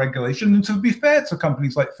in the regulation. And to be fair to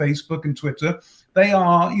companies like Facebook and Twitter, they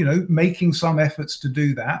are, making some efforts to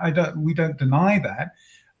do that. We don't deny that.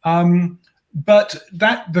 But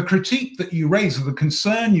the critique that you raise, or the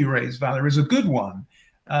concern you raise, Valerie, is a good one.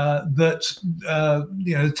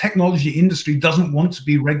 The technology industry doesn't want to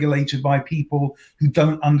be regulated by people who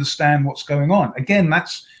don't understand what's going on. Again,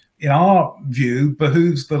 that's, in our view,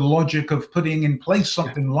 behooves the logic of putting in place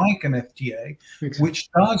something like an FDA, which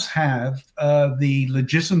does have the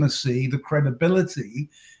legitimacy, the credibility,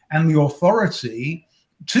 and the authority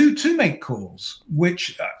to make calls,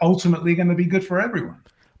 which ultimately are going to be good for everyone.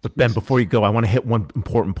 But Ben, before you go, I want to hit one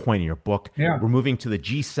important point in your book. Yeah. We're moving to the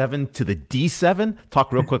G7 to the D7.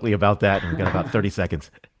 Talk real quickly about that, and we've got about 30 seconds.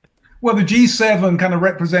 Well, the G7 kind of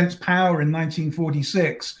represents power in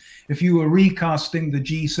 1946. If you were recasting the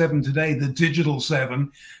G7 today, the digital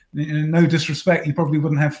 7, no disrespect, you probably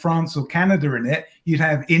wouldn't have France or Canada in it. You'd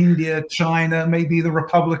have India, China, maybe the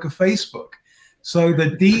Republic of Facebook. So the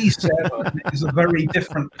D7 is a very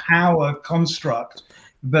different power construct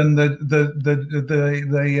than the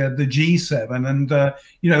G7, and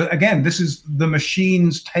again, this is the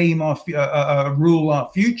machines rule our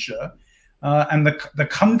future, and the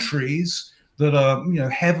countries that are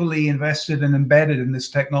heavily invested and embedded in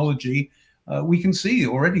this technology, we can see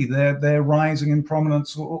already they're rising in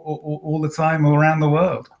prominence all the time all around the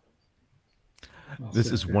world.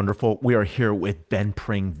 This is wonderful. We are here with Ben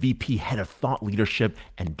Pring, VP, Head of Thought Leadership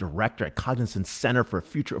and Director at Cognizant Center for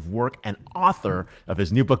Future of Work, and author of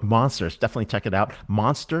his new book, Monsters. Definitely check it out.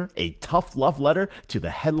 Monster, a tough love letter to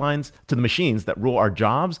the machines that rule our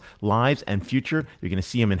jobs, lives, and future. You're going to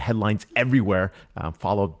see him in headlines everywhere.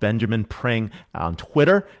 Follow Benjamin Pring on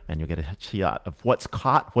Twitter, and you'll get a shot of what's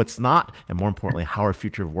caught, what's not, and more importantly, how our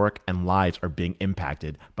future of work and lives are being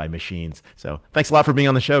impacted by machines. So thanks a lot for being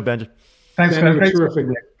on the show, Benjamin. Thanks, Ben. Terrific.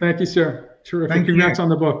 Thank you, sir. Terrific. Thank you. Congrats on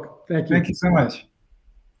the book. Thank you. Thank you so much.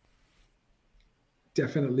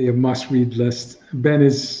 Definitely a must-read list. Ben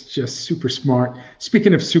is just super smart.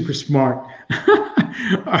 Speaking of super smart,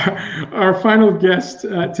 our final guest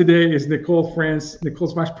today is Nicole France.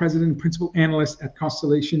 Nicole's Vice President and Principal Analyst at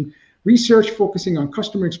Constellation Research, focusing on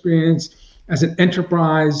customer experience as an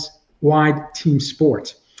enterprise-wide team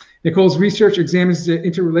sport. Nicole's research examines the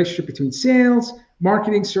interrelationship between sales,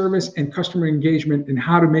 marketing, service, and customer engagement, and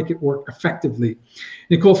how to make it work effectively.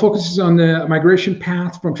 Nicole focuses on the migration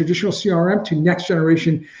path from traditional CRM to next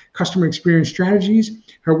generation customer experience strategies.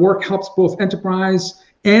 Her work helps both enterprise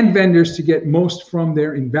and vendors to get most from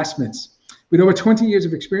their investments. With over 20 years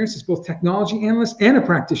of experience as both technology analyst and a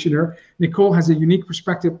practitioner, Nicole has a unique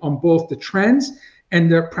perspective on both the trends and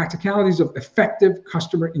the practicalities of effective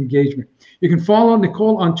customer engagement. You can follow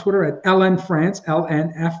Nicole on Twitter at LNFrance,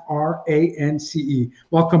 LNFRANCE.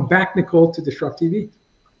 Welcome back, Nicole, to Disrupt TV.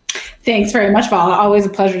 Thanks very much, Vala. Always a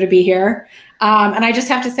pleasure to be here. And I just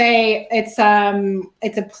have to say, it's a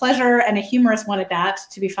pleasure, and a humorous one at that,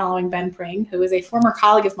 to be following Ben Pring, who is a former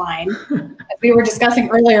colleague of mine. As we were discussing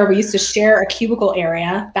earlier, we used to share a cubicle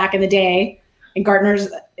area back in the day in Gartner's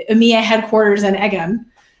EMEA headquarters in Egham.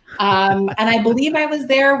 And I believe I was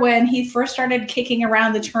there when he first started kicking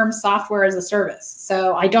around the term software as a service.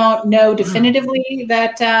 So I don't know definitively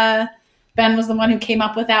that Ben was the one who came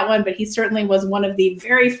up with that one, but he certainly was one of the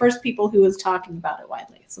very first people who was talking about it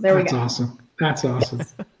widely. So there we go. That's awesome.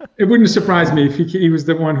 It wouldn't surprise me if he was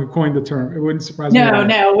the one who coined the term. It wouldn't surprise me. No,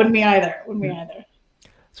 it wouldn't me either.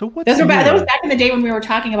 So what? That was back in the day when we were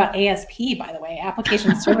talking about ASP, by the way,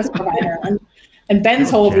 application service provider. And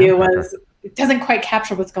Ben's whole view was, it doesn't quite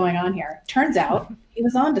capture what's going on here. Turns out he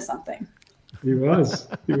was onto something. He was.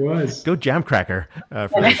 Go Jamcracker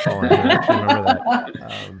for this call. I remember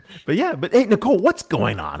that. But hey, Nicole, what's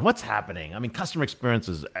going on? What's happening? I mean, customer experience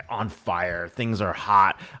is on fire. Things are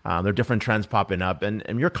hot. There are different trends popping up, and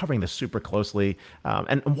you're covering this super closely.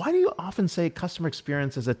 And why do you often say customer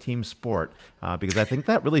experience is a team sport? Because I think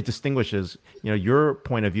that really distinguishes, your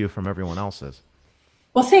point of view from everyone else's.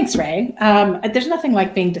 Well, thanks, Ray. There's nothing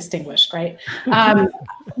like being distinguished, right?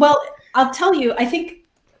 Well, I'll tell you, I think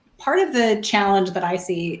part of the challenge that I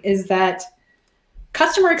see is that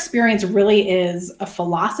customer experience really is a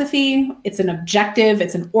philosophy. It's an objective.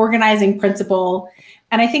 It's an organizing principle.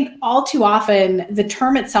 And I think all too often the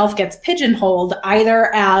term itself gets pigeonholed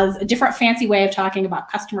either as a different fancy way of talking about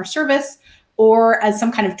customer service or as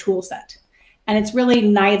some kind of tool set. And it's really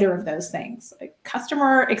neither of those things.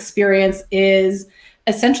 Customer experience is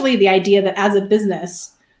essentially the idea that as a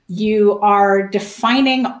business, you are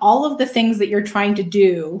defining all of the things that you're trying to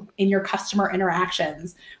do in your customer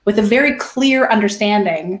interactions with a very clear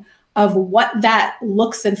understanding of what that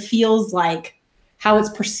looks and feels like, how it's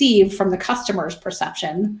perceived from the customer's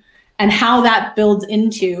perception, and how that builds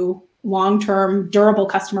into long-term durable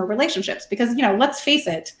customer relationships. Because, let's face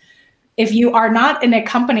it, if you are not in a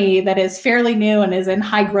company that is fairly new and is in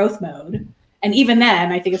high growth mode, and even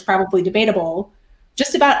then, I think it's probably debatable,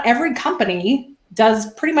 just about every company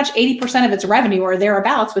does pretty much 80% of its revenue or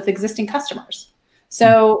thereabouts with existing customers.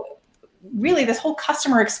 So really this whole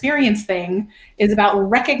customer experience thing is about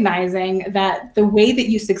recognizing that the way that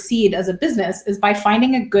you succeed as a business is by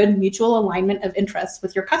finding a good mutual alignment of interests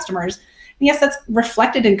with your customers. And yes, that's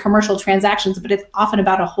reflected in commercial transactions, but it's often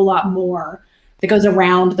about a whole lot more that goes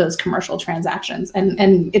around those commercial transactions.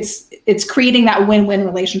 And it's creating that win-win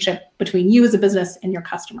relationship between you as a business and your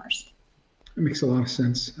customers. It makes a lot of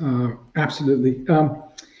sense. Absolutely.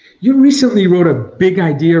 You recently wrote a big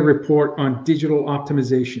idea report on digital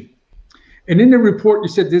optimization. And in the report, you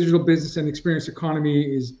said digital business and experience economy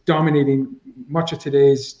is dominating much of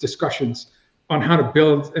today's discussions on how to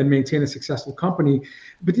build and maintain a successful company.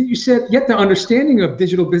 But then you said, yet the understanding of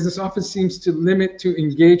digital business often seems to limit to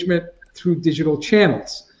engagement through digital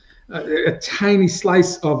channels, a tiny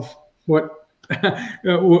slice of what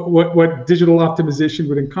digital optimization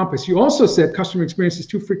would encompass. You also said customer experience is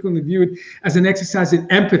too frequently viewed as an exercise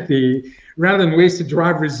in empathy rather than ways to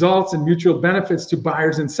drive results and mutual benefits to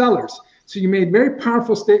buyers and sellers. So you made very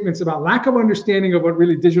powerful statements about lack of understanding of what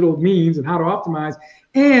really digital means and how to optimize,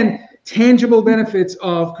 and tangible benefits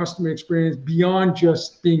of customer experience beyond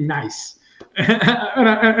just being nice. and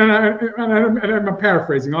I'm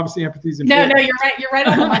paraphrasing. Obviously, empathy is important. No, you're right. You're right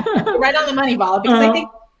on the money. You're right on the money, Vala, because I think.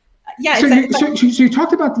 Yeah. So you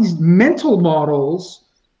talked about these mental models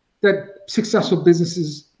that successful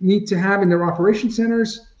businesses need to have in their operation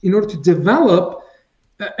centers in order to develop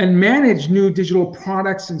and manage new digital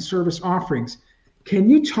products and service offerings. Can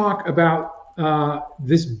you talk about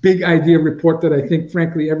this big idea report that I think,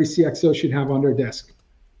 frankly, every CXO should have on their desk?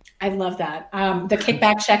 I love that. The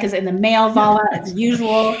kickback check is in the mail, Vala, as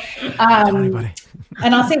usual.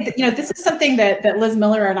 And I'll say that, this is something that Liz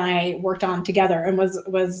Miller and I worked on together, and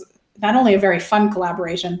was not only a very fun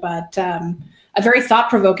collaboration, but a very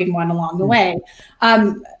thought-provoking one along the way.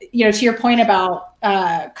 To your point about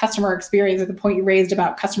customer experience, or the point you raised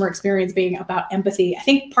about customer experience being about empathy, I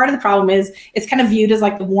think part of the problem is it's kind of viewed as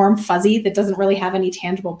like the warm fuzzy that doesn't really have any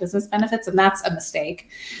tangible business benefits, and that's a mistake.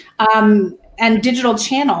 And digital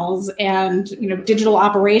channels and digital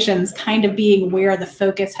operations kind of being where the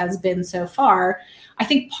focus has been so far, I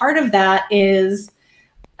think part of that is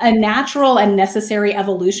a natural and necessary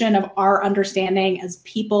evolution of our understanding as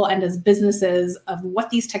people and as businesses of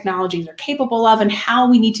what these technologies are capable of and how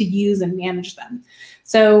we need to use and manage them.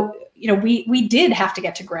 So, we did have to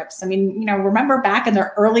get to grips. I mean, remember back in the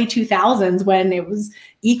early 2000s when it was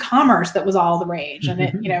e-commerce that was all the rage,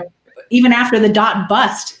 and even after the dot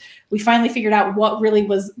bust, we finally figured out what really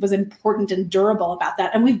was important and durable about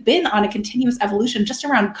that. And we've been on a continuous evolution just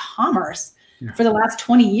around commerce for the last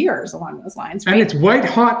 20 years along those lines. Right? And it's white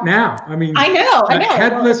hot now. I mean, I know.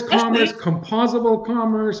 Headless commerce, composable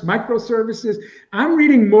commerce, microservices. I'm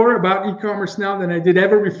reading more about e-commerce now than I did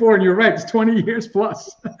ever before. And you're right, it's 20 years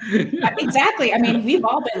plus. Exactly. I mean, we've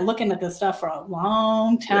all been looking at this stuff for a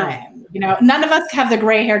long time. None of us have the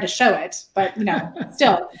gray hair to show it, but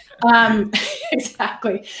still.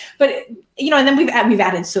 Exactly. But and then we've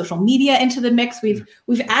added social media into the mix. We've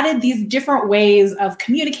added these different ways of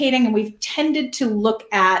communicating, and we've tended to look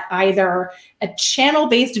at either a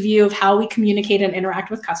channel-based view of how we communicate and interact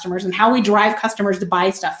with customers and how we drive customers to buy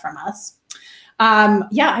stuff from us.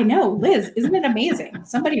 I know, Liz, isn't it amazing?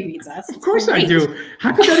 Somebody reads us. Of course I do.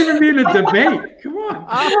 How could that even be in a debate? Come on.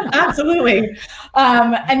 Absolutely.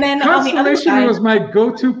 And then on the other side, was my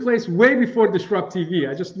go-to place way before Disrupt TV.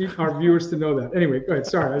 I just need our viewers to know that. Anyway, go ahead.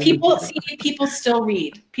 Sorry. People still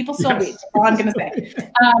read. People still read. That's all I'm going to say.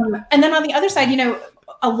 And then on the other side,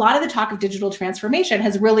 a lot of the talk of digital transformation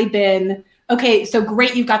has really been, okay, so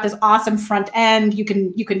great, you've got this awesome front end. You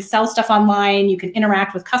can sell stuff online. You can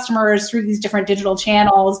interact with customers through these different digital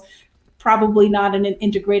channels, probably not in an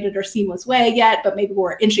integrated or seamless way yet, but maybe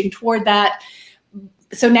we're inching toward that.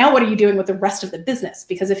 So now what are you doing with the rest of the business?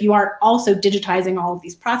 Because if you aren't also digitizing all of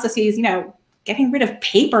these processes, getting rid of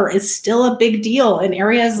paper is still a big deal in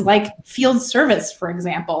areas like field service, for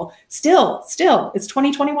example. Still, it's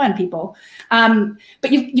 2021, people.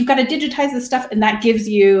 But you've got to digitize this stuff, and that gives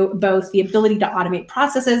you both the ability to automate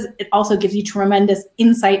processes. It also gives you tremendous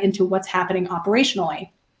insight into what's happening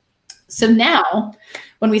operationally. So now,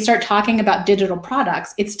 when we start talking about digital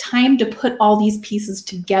products, it's time to put all these pieces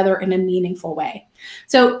together in a meaningful way.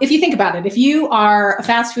 So if you think about it, if you are a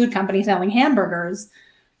fast food company selling hamburgers,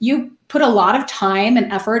 you put a lot of time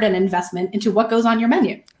and effort and investment into what goes on your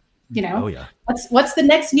menu. You know, what's the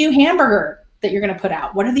next new hamburger that you're going to put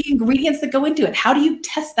out? What are the ingredients that go into it? How do you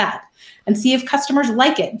test that and see if customers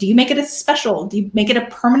like it? Do you make it a special? Do you make it a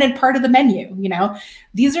permanent part of the menu? You know,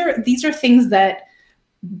 these are things that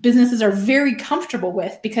businesses are very comfortable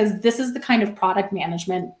with, because this is the kind of product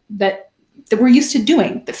management that we're used to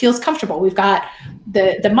doing, that feels comfortable. We've got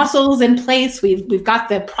the muscles in place. We've got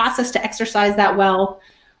the process to exercise that well.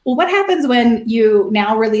 Well, what happens when you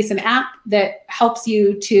now release an app that helps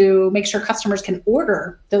you to make sure customers can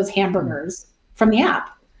order those hamburgers from the app?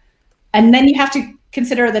 And then you have to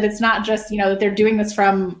consider that it's not just, that they're doing this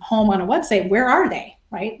from home on a website. Where are they,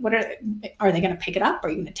 right? Are they going to pick it up? Are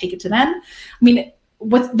you going to take it to them? I mean,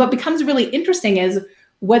 what becomes really interesting is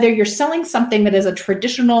whether you're selling something that is a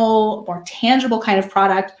traditional, more tangible kind of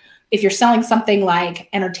product. If you're selling something like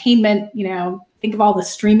entertainment, think of all the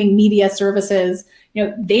streaming media services,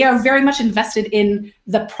 they are very much invested in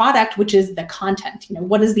the product, which is the content.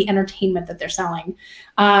 What is the entertainment that they're selling?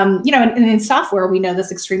 And in software, we know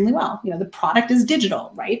this extremely well. The product is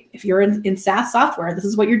digital, right? If you're in SaaS software, this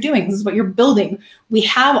is what you're doing. This is what you're building. We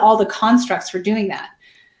have all the constructs for doing that.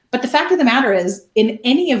 But the fact of the matter is, in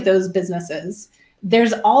any of those businesses,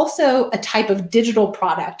 there's also a type of digital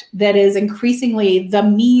product that is increasingly the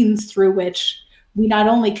means through which we not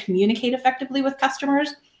only communicate effectively with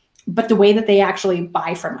customers, but the way that they actually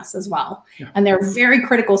buy from us as well. Yeah. And they're very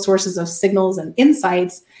critical sources of signals and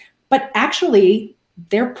insights, but actually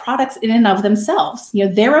they're products in and of themselves.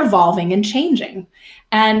 They're evolving and changing.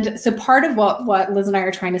 And so part of what Liz and I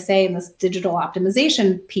are trying to say in this digital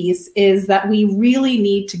optimization piece is that we really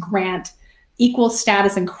need to grant equal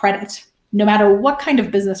status and credit, no matter what kind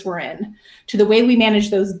of business we're in, to the way we manage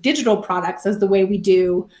those digital products as the way we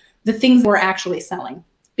do the things we're actually selling.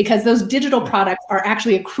 Because those digital products are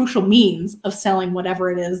actually a crucial means of selling whatever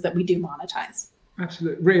it is that we do monetize.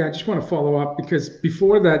 Absolutely. Ray, I just want to follow up, because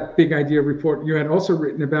before that big idea report, you had also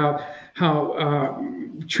written about how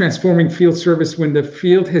transforming field service when the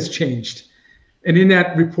field has changed. And in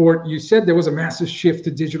that report, you said there was a massive shift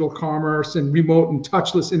to digital commerce and remote and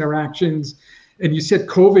touchless interactions. And you said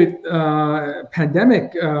COVID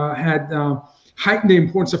pandemic had heightened the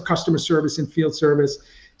importance of customer service and field service.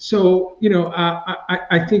 So,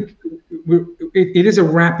 I think it is a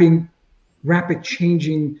rapid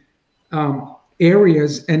changing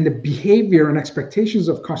areas, and the behavior and expectations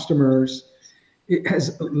of customers, it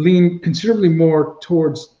has leaned considerably more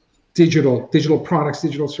towards digital products,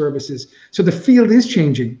 digital services. So the field is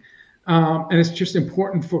changing, and it's just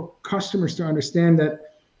important for customers to understand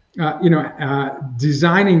that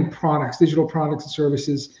designing products, digital products and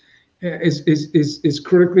services, is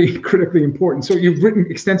critically important. So you've written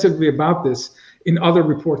extensively about this in other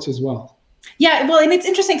reports as well. Yeah, well, and it's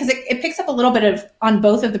interesting because it picks up a little bit on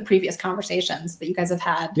both of the previous conversations that you guys have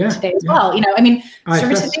had today as well.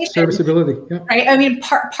 Serviceability, right? I mean,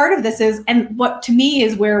 part of this is, and what to me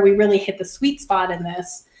is where we really hit the sweet spot in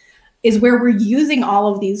this, is where we're using all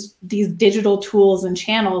of these digital tools and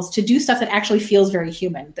channels to do stuff that actually feels very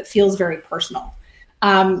human, that feels very personal.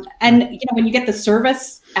 And when you get the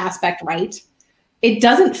service aspect right, it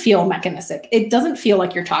doesn't feel mechanistic. It doesn't feel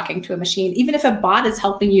like you're talking to a machine, even if a bot is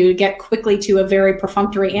helping you get quickly to a very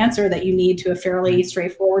perfunctory answer that you need to a fairly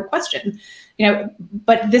straightforward question.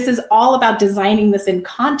 But this is all about designing this in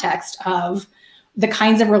context of the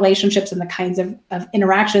kinds of relationships and the kinds of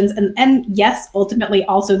interactions, and yes, ultimately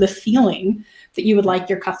also the feeling that you would like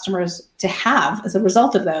your customers to have as a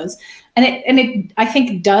result of those. And it I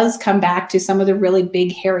think does come back to some of the really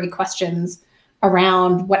big, hairy questions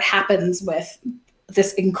around what happens with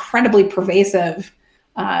this incredibly pervasive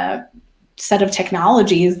set of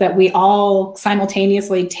technologies that we all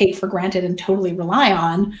simultaneously take for granted and totally rely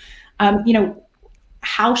on.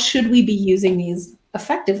 How should we be using these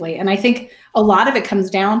effectively? And I think a lot of it comes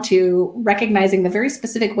down to recognizing the very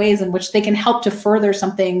specific ways in which they can help to further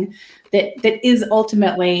something that is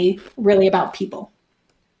ultimately really about people.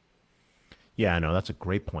 Yeah, I know, that's a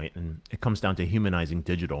great point. And it comes down to humanizing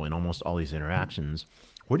digital in almost all these interactions.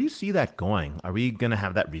 Where do you see that going? Are we going to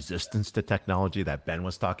have that resistance to technology that Ben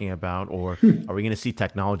was talking about? Or are we going to see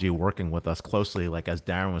technology working with us closely, like as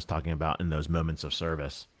Darren was talking about in those moments of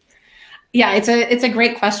service? Yeah, it's a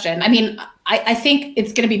great question. I mean, I think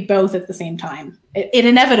it's going to be both at the same time. It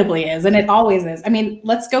inevitably is, and it always is. I mean,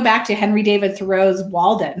 let's go back to Henry David Thoreau's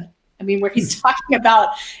Walden. I mean, where he's talking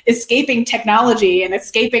about escaping technology and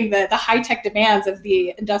escaping the high-tech demands of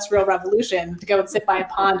the Industrial Revolution to go and sit by a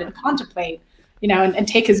pond and contemplate, and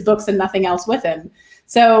take his books and nothing else with him.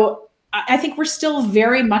 So I think we're still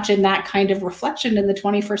very much in that kind of reflection in the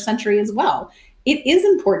 21st century as well. It is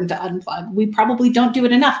important to unplug. We probably don't do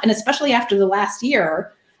it enough. And especially after the last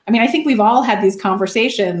year, I mean, I think we've all had these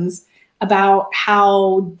conversations about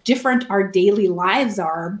how different our daily lives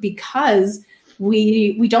are because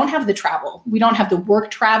we don't have the travel. We don't have the work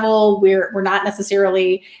travel. We're not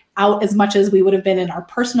necessarily out as much as we would have been in our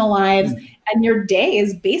personal lives. And your day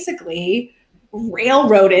is basically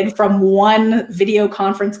railroaded from one video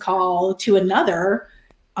conference call to another.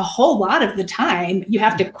 A whole lot of the time, you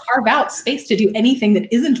have to carve out space to do anything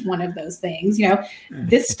that isn't one of those things.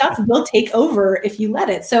 This stuff will take over if you let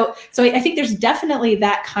it. So I think there's definitely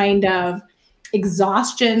that kind of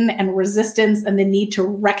exhaustion and resistance and the need to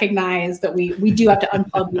recognize that we do have to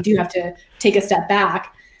unplug, we do have to take a step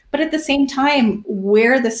back. But at the same time,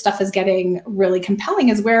 where this stuff is getting really compelling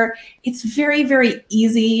is where it's very, very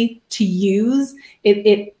easy to use.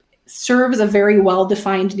 It serves a very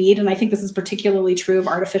well-defined need. And I think this is particularly true of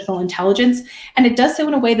artificial intelligence. And it does so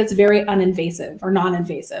in a way that's very uninvasive or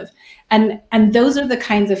non-invasive. And those are the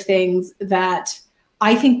kinds of things that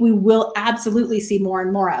I think we will absolutely see more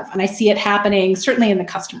and more of. And I see it happening certainly in the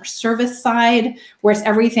customer service side, where it's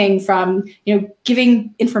everything from,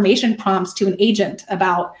 giving information prompts to an agent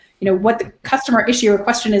about, what the customer issue or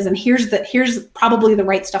question is. And here's probably the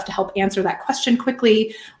right stuff to help answer that question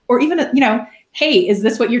quickly. Or even, hey, is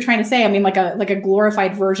this what you're trying to say? I mean, like a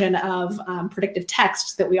glorified version of predictive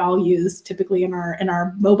text that we all use typically in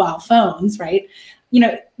our mobile phones, right?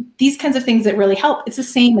 These kinds of things that really help. It's the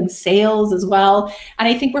same in sales as well. And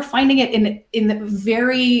I think we're finding it in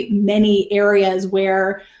very many areas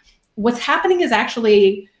where what's happening is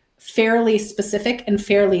actually fairly specific and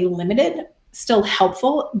fairly limited, still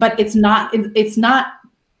helpful, but it's not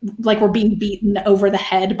like we're being beaten over the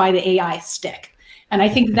head by the AI stick. And I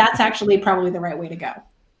think that's actually probably the right way to go.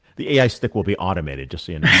 The AI stick will be automated, just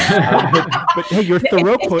so you know. But hey, your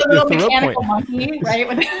Thoreau quote. It's a little mechanical monkey, right?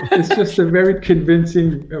 It's just a very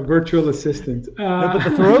convincing virtual assistant. No, but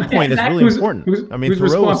the Thoreau point is really important. Who's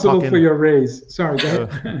responsible for your raise? Sorry, go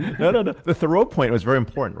ahead. No. The Thoreau point was very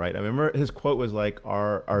important, right? I remember his quote was like,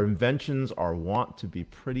 our inventions are wont to be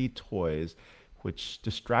pretty toys which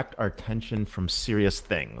distract our attention from serious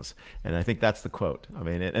things. And I think that's the quote. I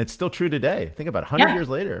mean, it's still true today. Think about it, 100 years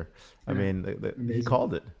later. I mean, he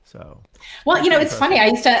called it. So, well, it's funny. I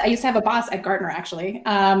used to have a boss at Gartner actually,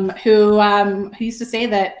 who used to say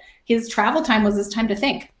that his travel time was his time to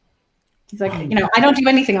think. He's like, I don't do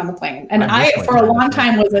anything on the plane. And I for a long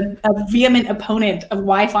time was a vehement opponent of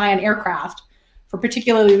Wi-Fi on aircraft for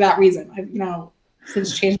particularly that reason. I've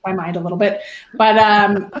since changed my mind a little bit, but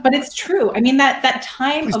it's true. I mean, that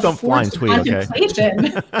time of forced contemplation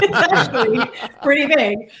is actually pretty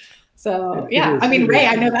big. So yeah, I mean, Ray,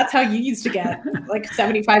 I know that's how you used to get like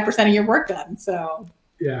 75% of your work done. So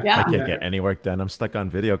yeah. I can't get any work done. I'm stuck on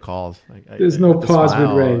video calls. There's no pause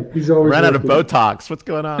with Ray. He's always ran out of Botox. What's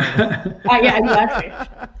going on? Yeah, exactly.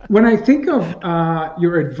 When I think of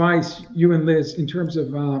your advice, you and Liz, in terms of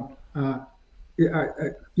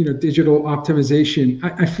digital optimization,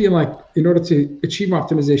 I feel like in order to achieve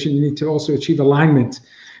optimization, you need to also achieve alignment.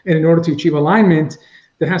 And in order to achieve alignment,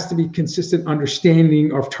 there has to be consistent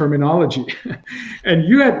understanding of terminology. And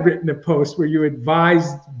you had written a post where you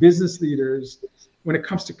advised business leaders when it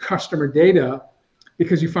comes to customer data,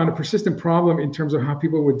 because you found a persistent problem in terms of how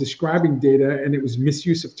people were describing data, and it was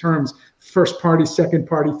misuse of terms, first party, second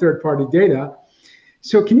party, third party data.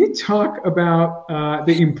 So can you talk about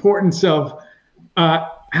the importance of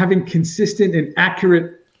having consistent and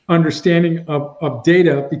accurate understanding of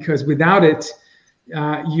data, because without it,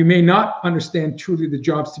 you may not understand truly the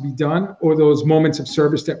jobs to be done or those moments of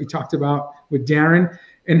service that we talked about with Darren,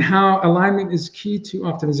 and how alignment is key to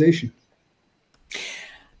optimization.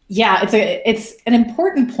 Yeah, it's an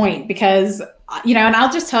important point because, and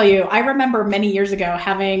I'll just tell you, I remember many years ago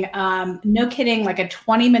having, no kidding, like a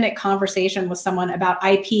 20-minute conversation with someone about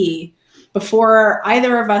IP before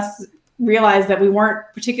either of us realized that we weren't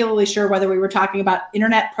particularly sure whether we were talking about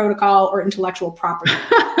internet protocol or intellectual property.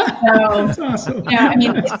 So, that's awesome. I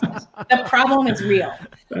mean, the problem is real.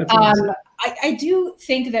 Awesome. I do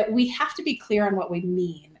think that we have to be clear on what we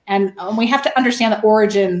mean. And we have to understand the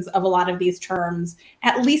origins of a lot of these terms,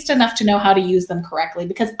 at least enough to know how to use them correctly,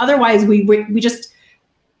 because otherwise we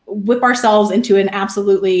whip ourselves into an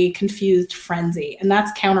absolutely confused frenzy, and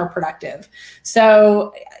that's counterproductive.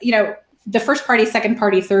 So, the first party, second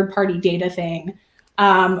party, third party data thing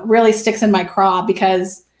really sticks in my craw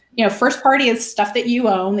because, first party is stuff that you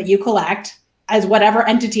own, that you collect as whatever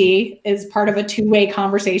entity is part of a two-way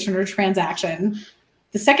conversation or transaction.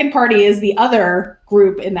 The second party is the other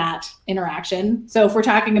group in that interaction. So if we're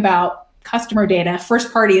talking about customer data,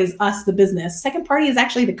 first party is us, the business. Second party is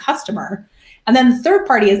actually the customer. And then the third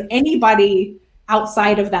party is anybody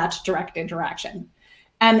outside of that direct interaction.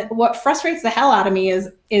 And what frustrates the hell out of me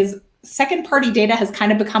is second party data has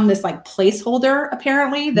kind of become this like placeholder,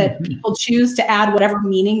 apparently, that people choose to add whatever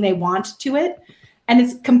meaning they want to it. And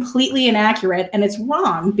it's completely inaccurate and it's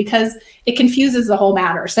wrong because it confuses the whole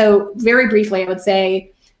matter. So very briefly, I would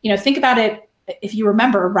say, think about it. If you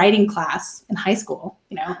remember writing class in high school,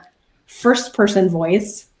 first person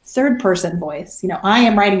voice, third person voice, I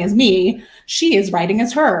am writing as me, she is writing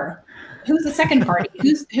as her. Who's the second party?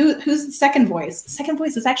 Who's the second voice? The second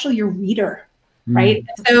voice is actually your reader, right?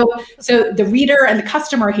 So the reader and the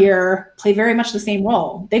customer here play very much the same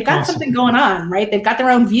role. They've got something going on, right? They've got their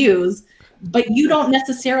own views, but you don't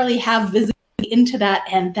necessarily have visibility into that,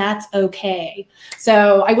 and that's okay.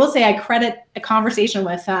 So I will say I credit a conversation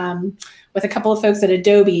with a couple of folks at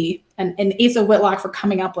Adobe and Asa Whitlock for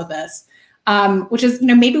coming up with this, which is,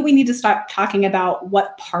 maybe we need to stop talking about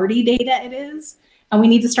what party data it is, and we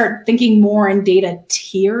need to start thinking more in data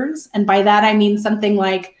tiers. And by that, I mean something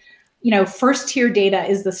like, first tier data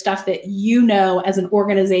is the stuff that as an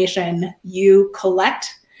organization, you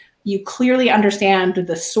collect. You clearly understand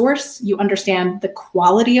the source, you understand the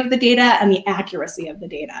quality of the data and the accuracy of the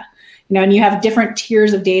data. And you have different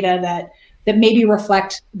tiers of data that maybe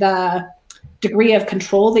reflect the degree of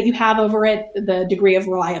control that you have over it, the degree of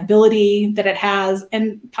reliability that it has,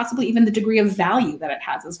 and possibly even the degree of value that it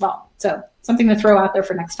has as well. So something to throw out there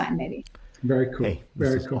for next time, maybe. Very cool. Hey,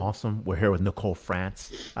 this is awesome. We're here with Nicole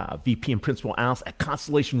France, VP and Principal Analyst at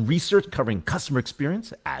Constellation Research, covering customer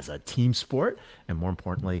experience as a team sport. And more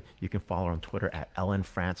importantly, you can follow her on Twitter at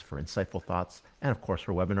LNFrance for insightful thoughts. And of course,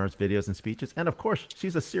 her webinars, videos, and speeches. And of course,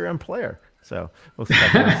 she's a CRM player. So we'll see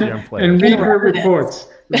that CRM player. And read her reports.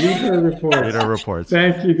 Read her reports. Read her reports.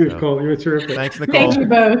 Thank you, Nicole. You're terrific. Thanks, Nicole. Thank you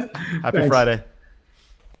both. Happy Friday.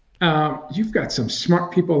 You've got some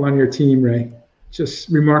smart people on your team, Ray. Just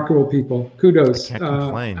remarkable people. Kudos. I can't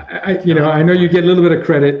complain. I know you get a little bit of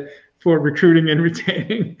credit for recruiting and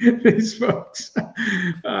retaining these folks.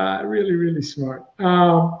 Really, really smart.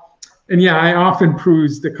 And yeah, I often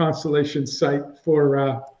peruse the Constellation site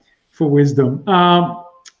for wisdom.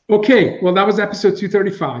 Okay, well, that was episode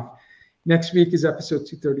 235. Next week is episode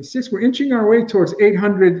 236. We're inching our way towards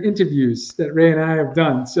 800 interviews that Ray and I have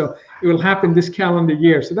done. So it will happen this calendar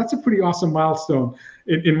year. So that's a pretty awesome milestone,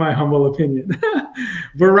 in my humble opinion.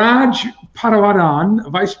 Viraj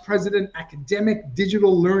Padawadan, Vice President, Academic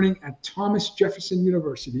Digital Learning at Thomas Jefferson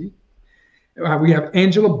University. We have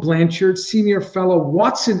Angela Blanchard, Senior Fellow,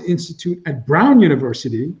 Watson Institute at Brown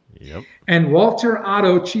University. Yep. And Walter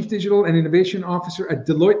Otto, Chief Digital and Innovation Officer at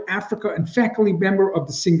Deloitte Africa and faculty member of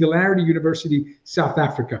the Singularity University, South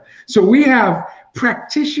Africa. So we have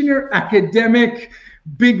practitioner, academic,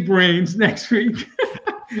 big brains next week.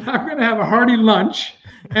 I'm going to have a hearty lunch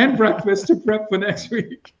and breakfast to prep for next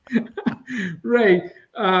week. Ray,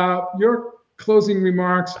 your closing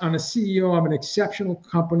remarks on a CEO of an exceptional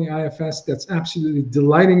company, IFS, that's absolutely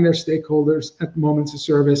delighting their stakeholders at moments of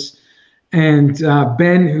service. And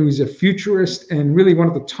Ben, who's a futurist and really one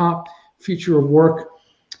of the top future of work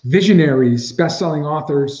visionaries, best-selling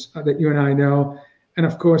authors that you and I know. And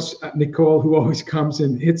of course, Nicole, who always comes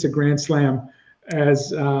and hits a grand slam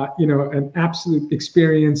as an absolute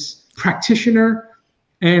experienced practitioner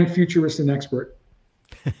and futurist and expert.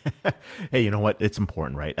 Hey, you know what? It's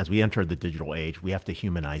important, right? As we enter the digital age, we have to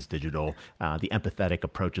humanize digital. The empathetic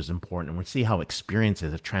approach is important. And we see how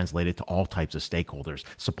experiences have translated to all types of stakeholders,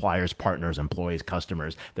 suppliers, partners, employees,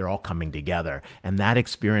 customers. They're all coming together. And that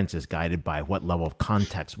experience is guided by what level of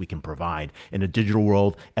context we can provide. In a digital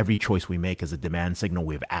world, every choice we make is a demand signal.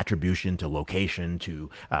 We have attribution to location,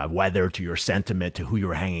 to weather, to your sentiment, to who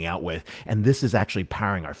you're hanging out with. And this is actually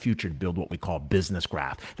powering our future to build what we call business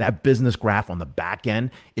graph. That business graph on the back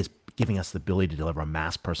end is giving us the ability to deliver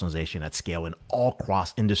mass personalization at scale in all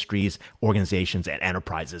cross industries, organizations, and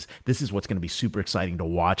enterprises. This is what's going to be super exciting to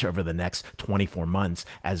watch over the next 24 months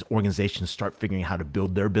as organizations start figuring out how to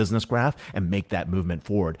build their business graph and make that movement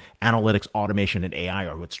forward. Analytics, automation, and AI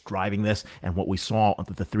are what's driving this. And what we saw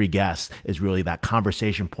with the three guests is really that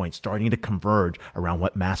conversation point starting to converge around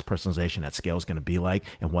what mass personalization at scale is going to be like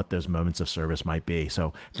and what those moments of service might be.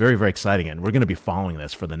 So very, very exciting. And we're going to be following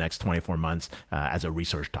this for the next 24 months as a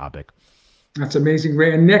research topic. That's amazing,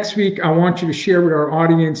 Ray. And next week, I want you to share with our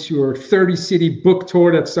audience your 30-city book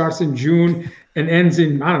tour that starts in June and ends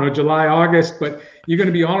in, I don't know, July, August. But you're going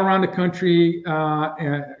to be all around the country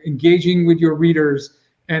engaging with your readers.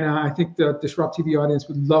 And I think the Disrupt TV audience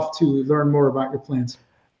would love to learn more about your plans.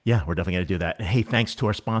 Yeah, we're definitely going to do that. And hey, thanks to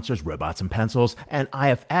our sponsors, Robots and Pencils and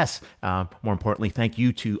IFS. More importantly, thank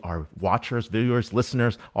you to our watchers, viewers,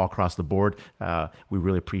 listeners all across the board. We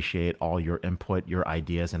really appreciate all your input, your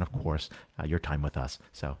ideas, and of course, your time with us.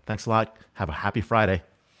 So thanks a lot. Have a happy Friday.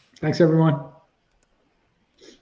 Thanks, everyone.